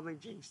I probably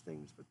jinxed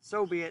things, but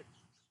so be it.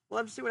 We'll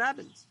have to see what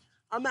happens.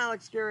 I'm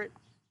Alex Garrett,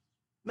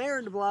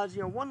 Mayor de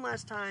Blasio. One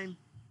last time,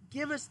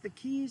 Give us the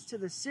keys to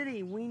the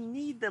city. We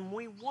need them.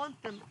 We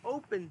want them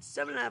open.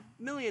 7.5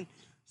 million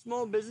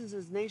small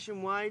businesses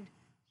nationwide.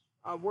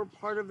 We're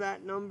part of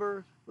that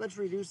number. Let's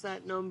reduce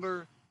that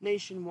number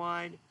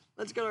nationwide.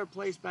 Let's get our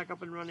place back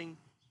up and running.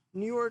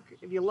 New York,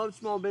 if you love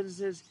small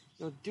businesses,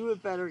 you'll do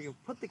it better. You'll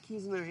put the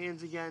keys in their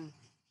hands again.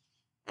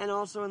 And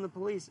also in the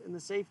police and the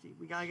safety.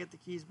 We got to get the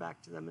keys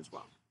back to them as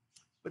well.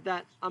 With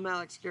that, I'm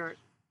Alex Garrett.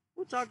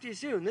 We'll talk to you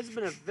soon. This has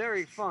been a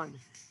very fun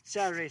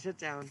Saturday sit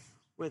down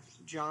with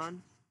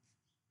John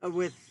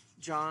Russin.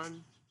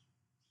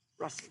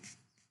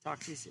 Talk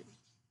to you soon.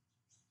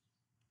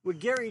 With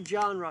Gary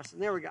John Russin.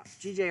 There we go.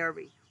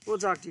 GJRB. We'll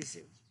talk to you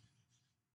soon.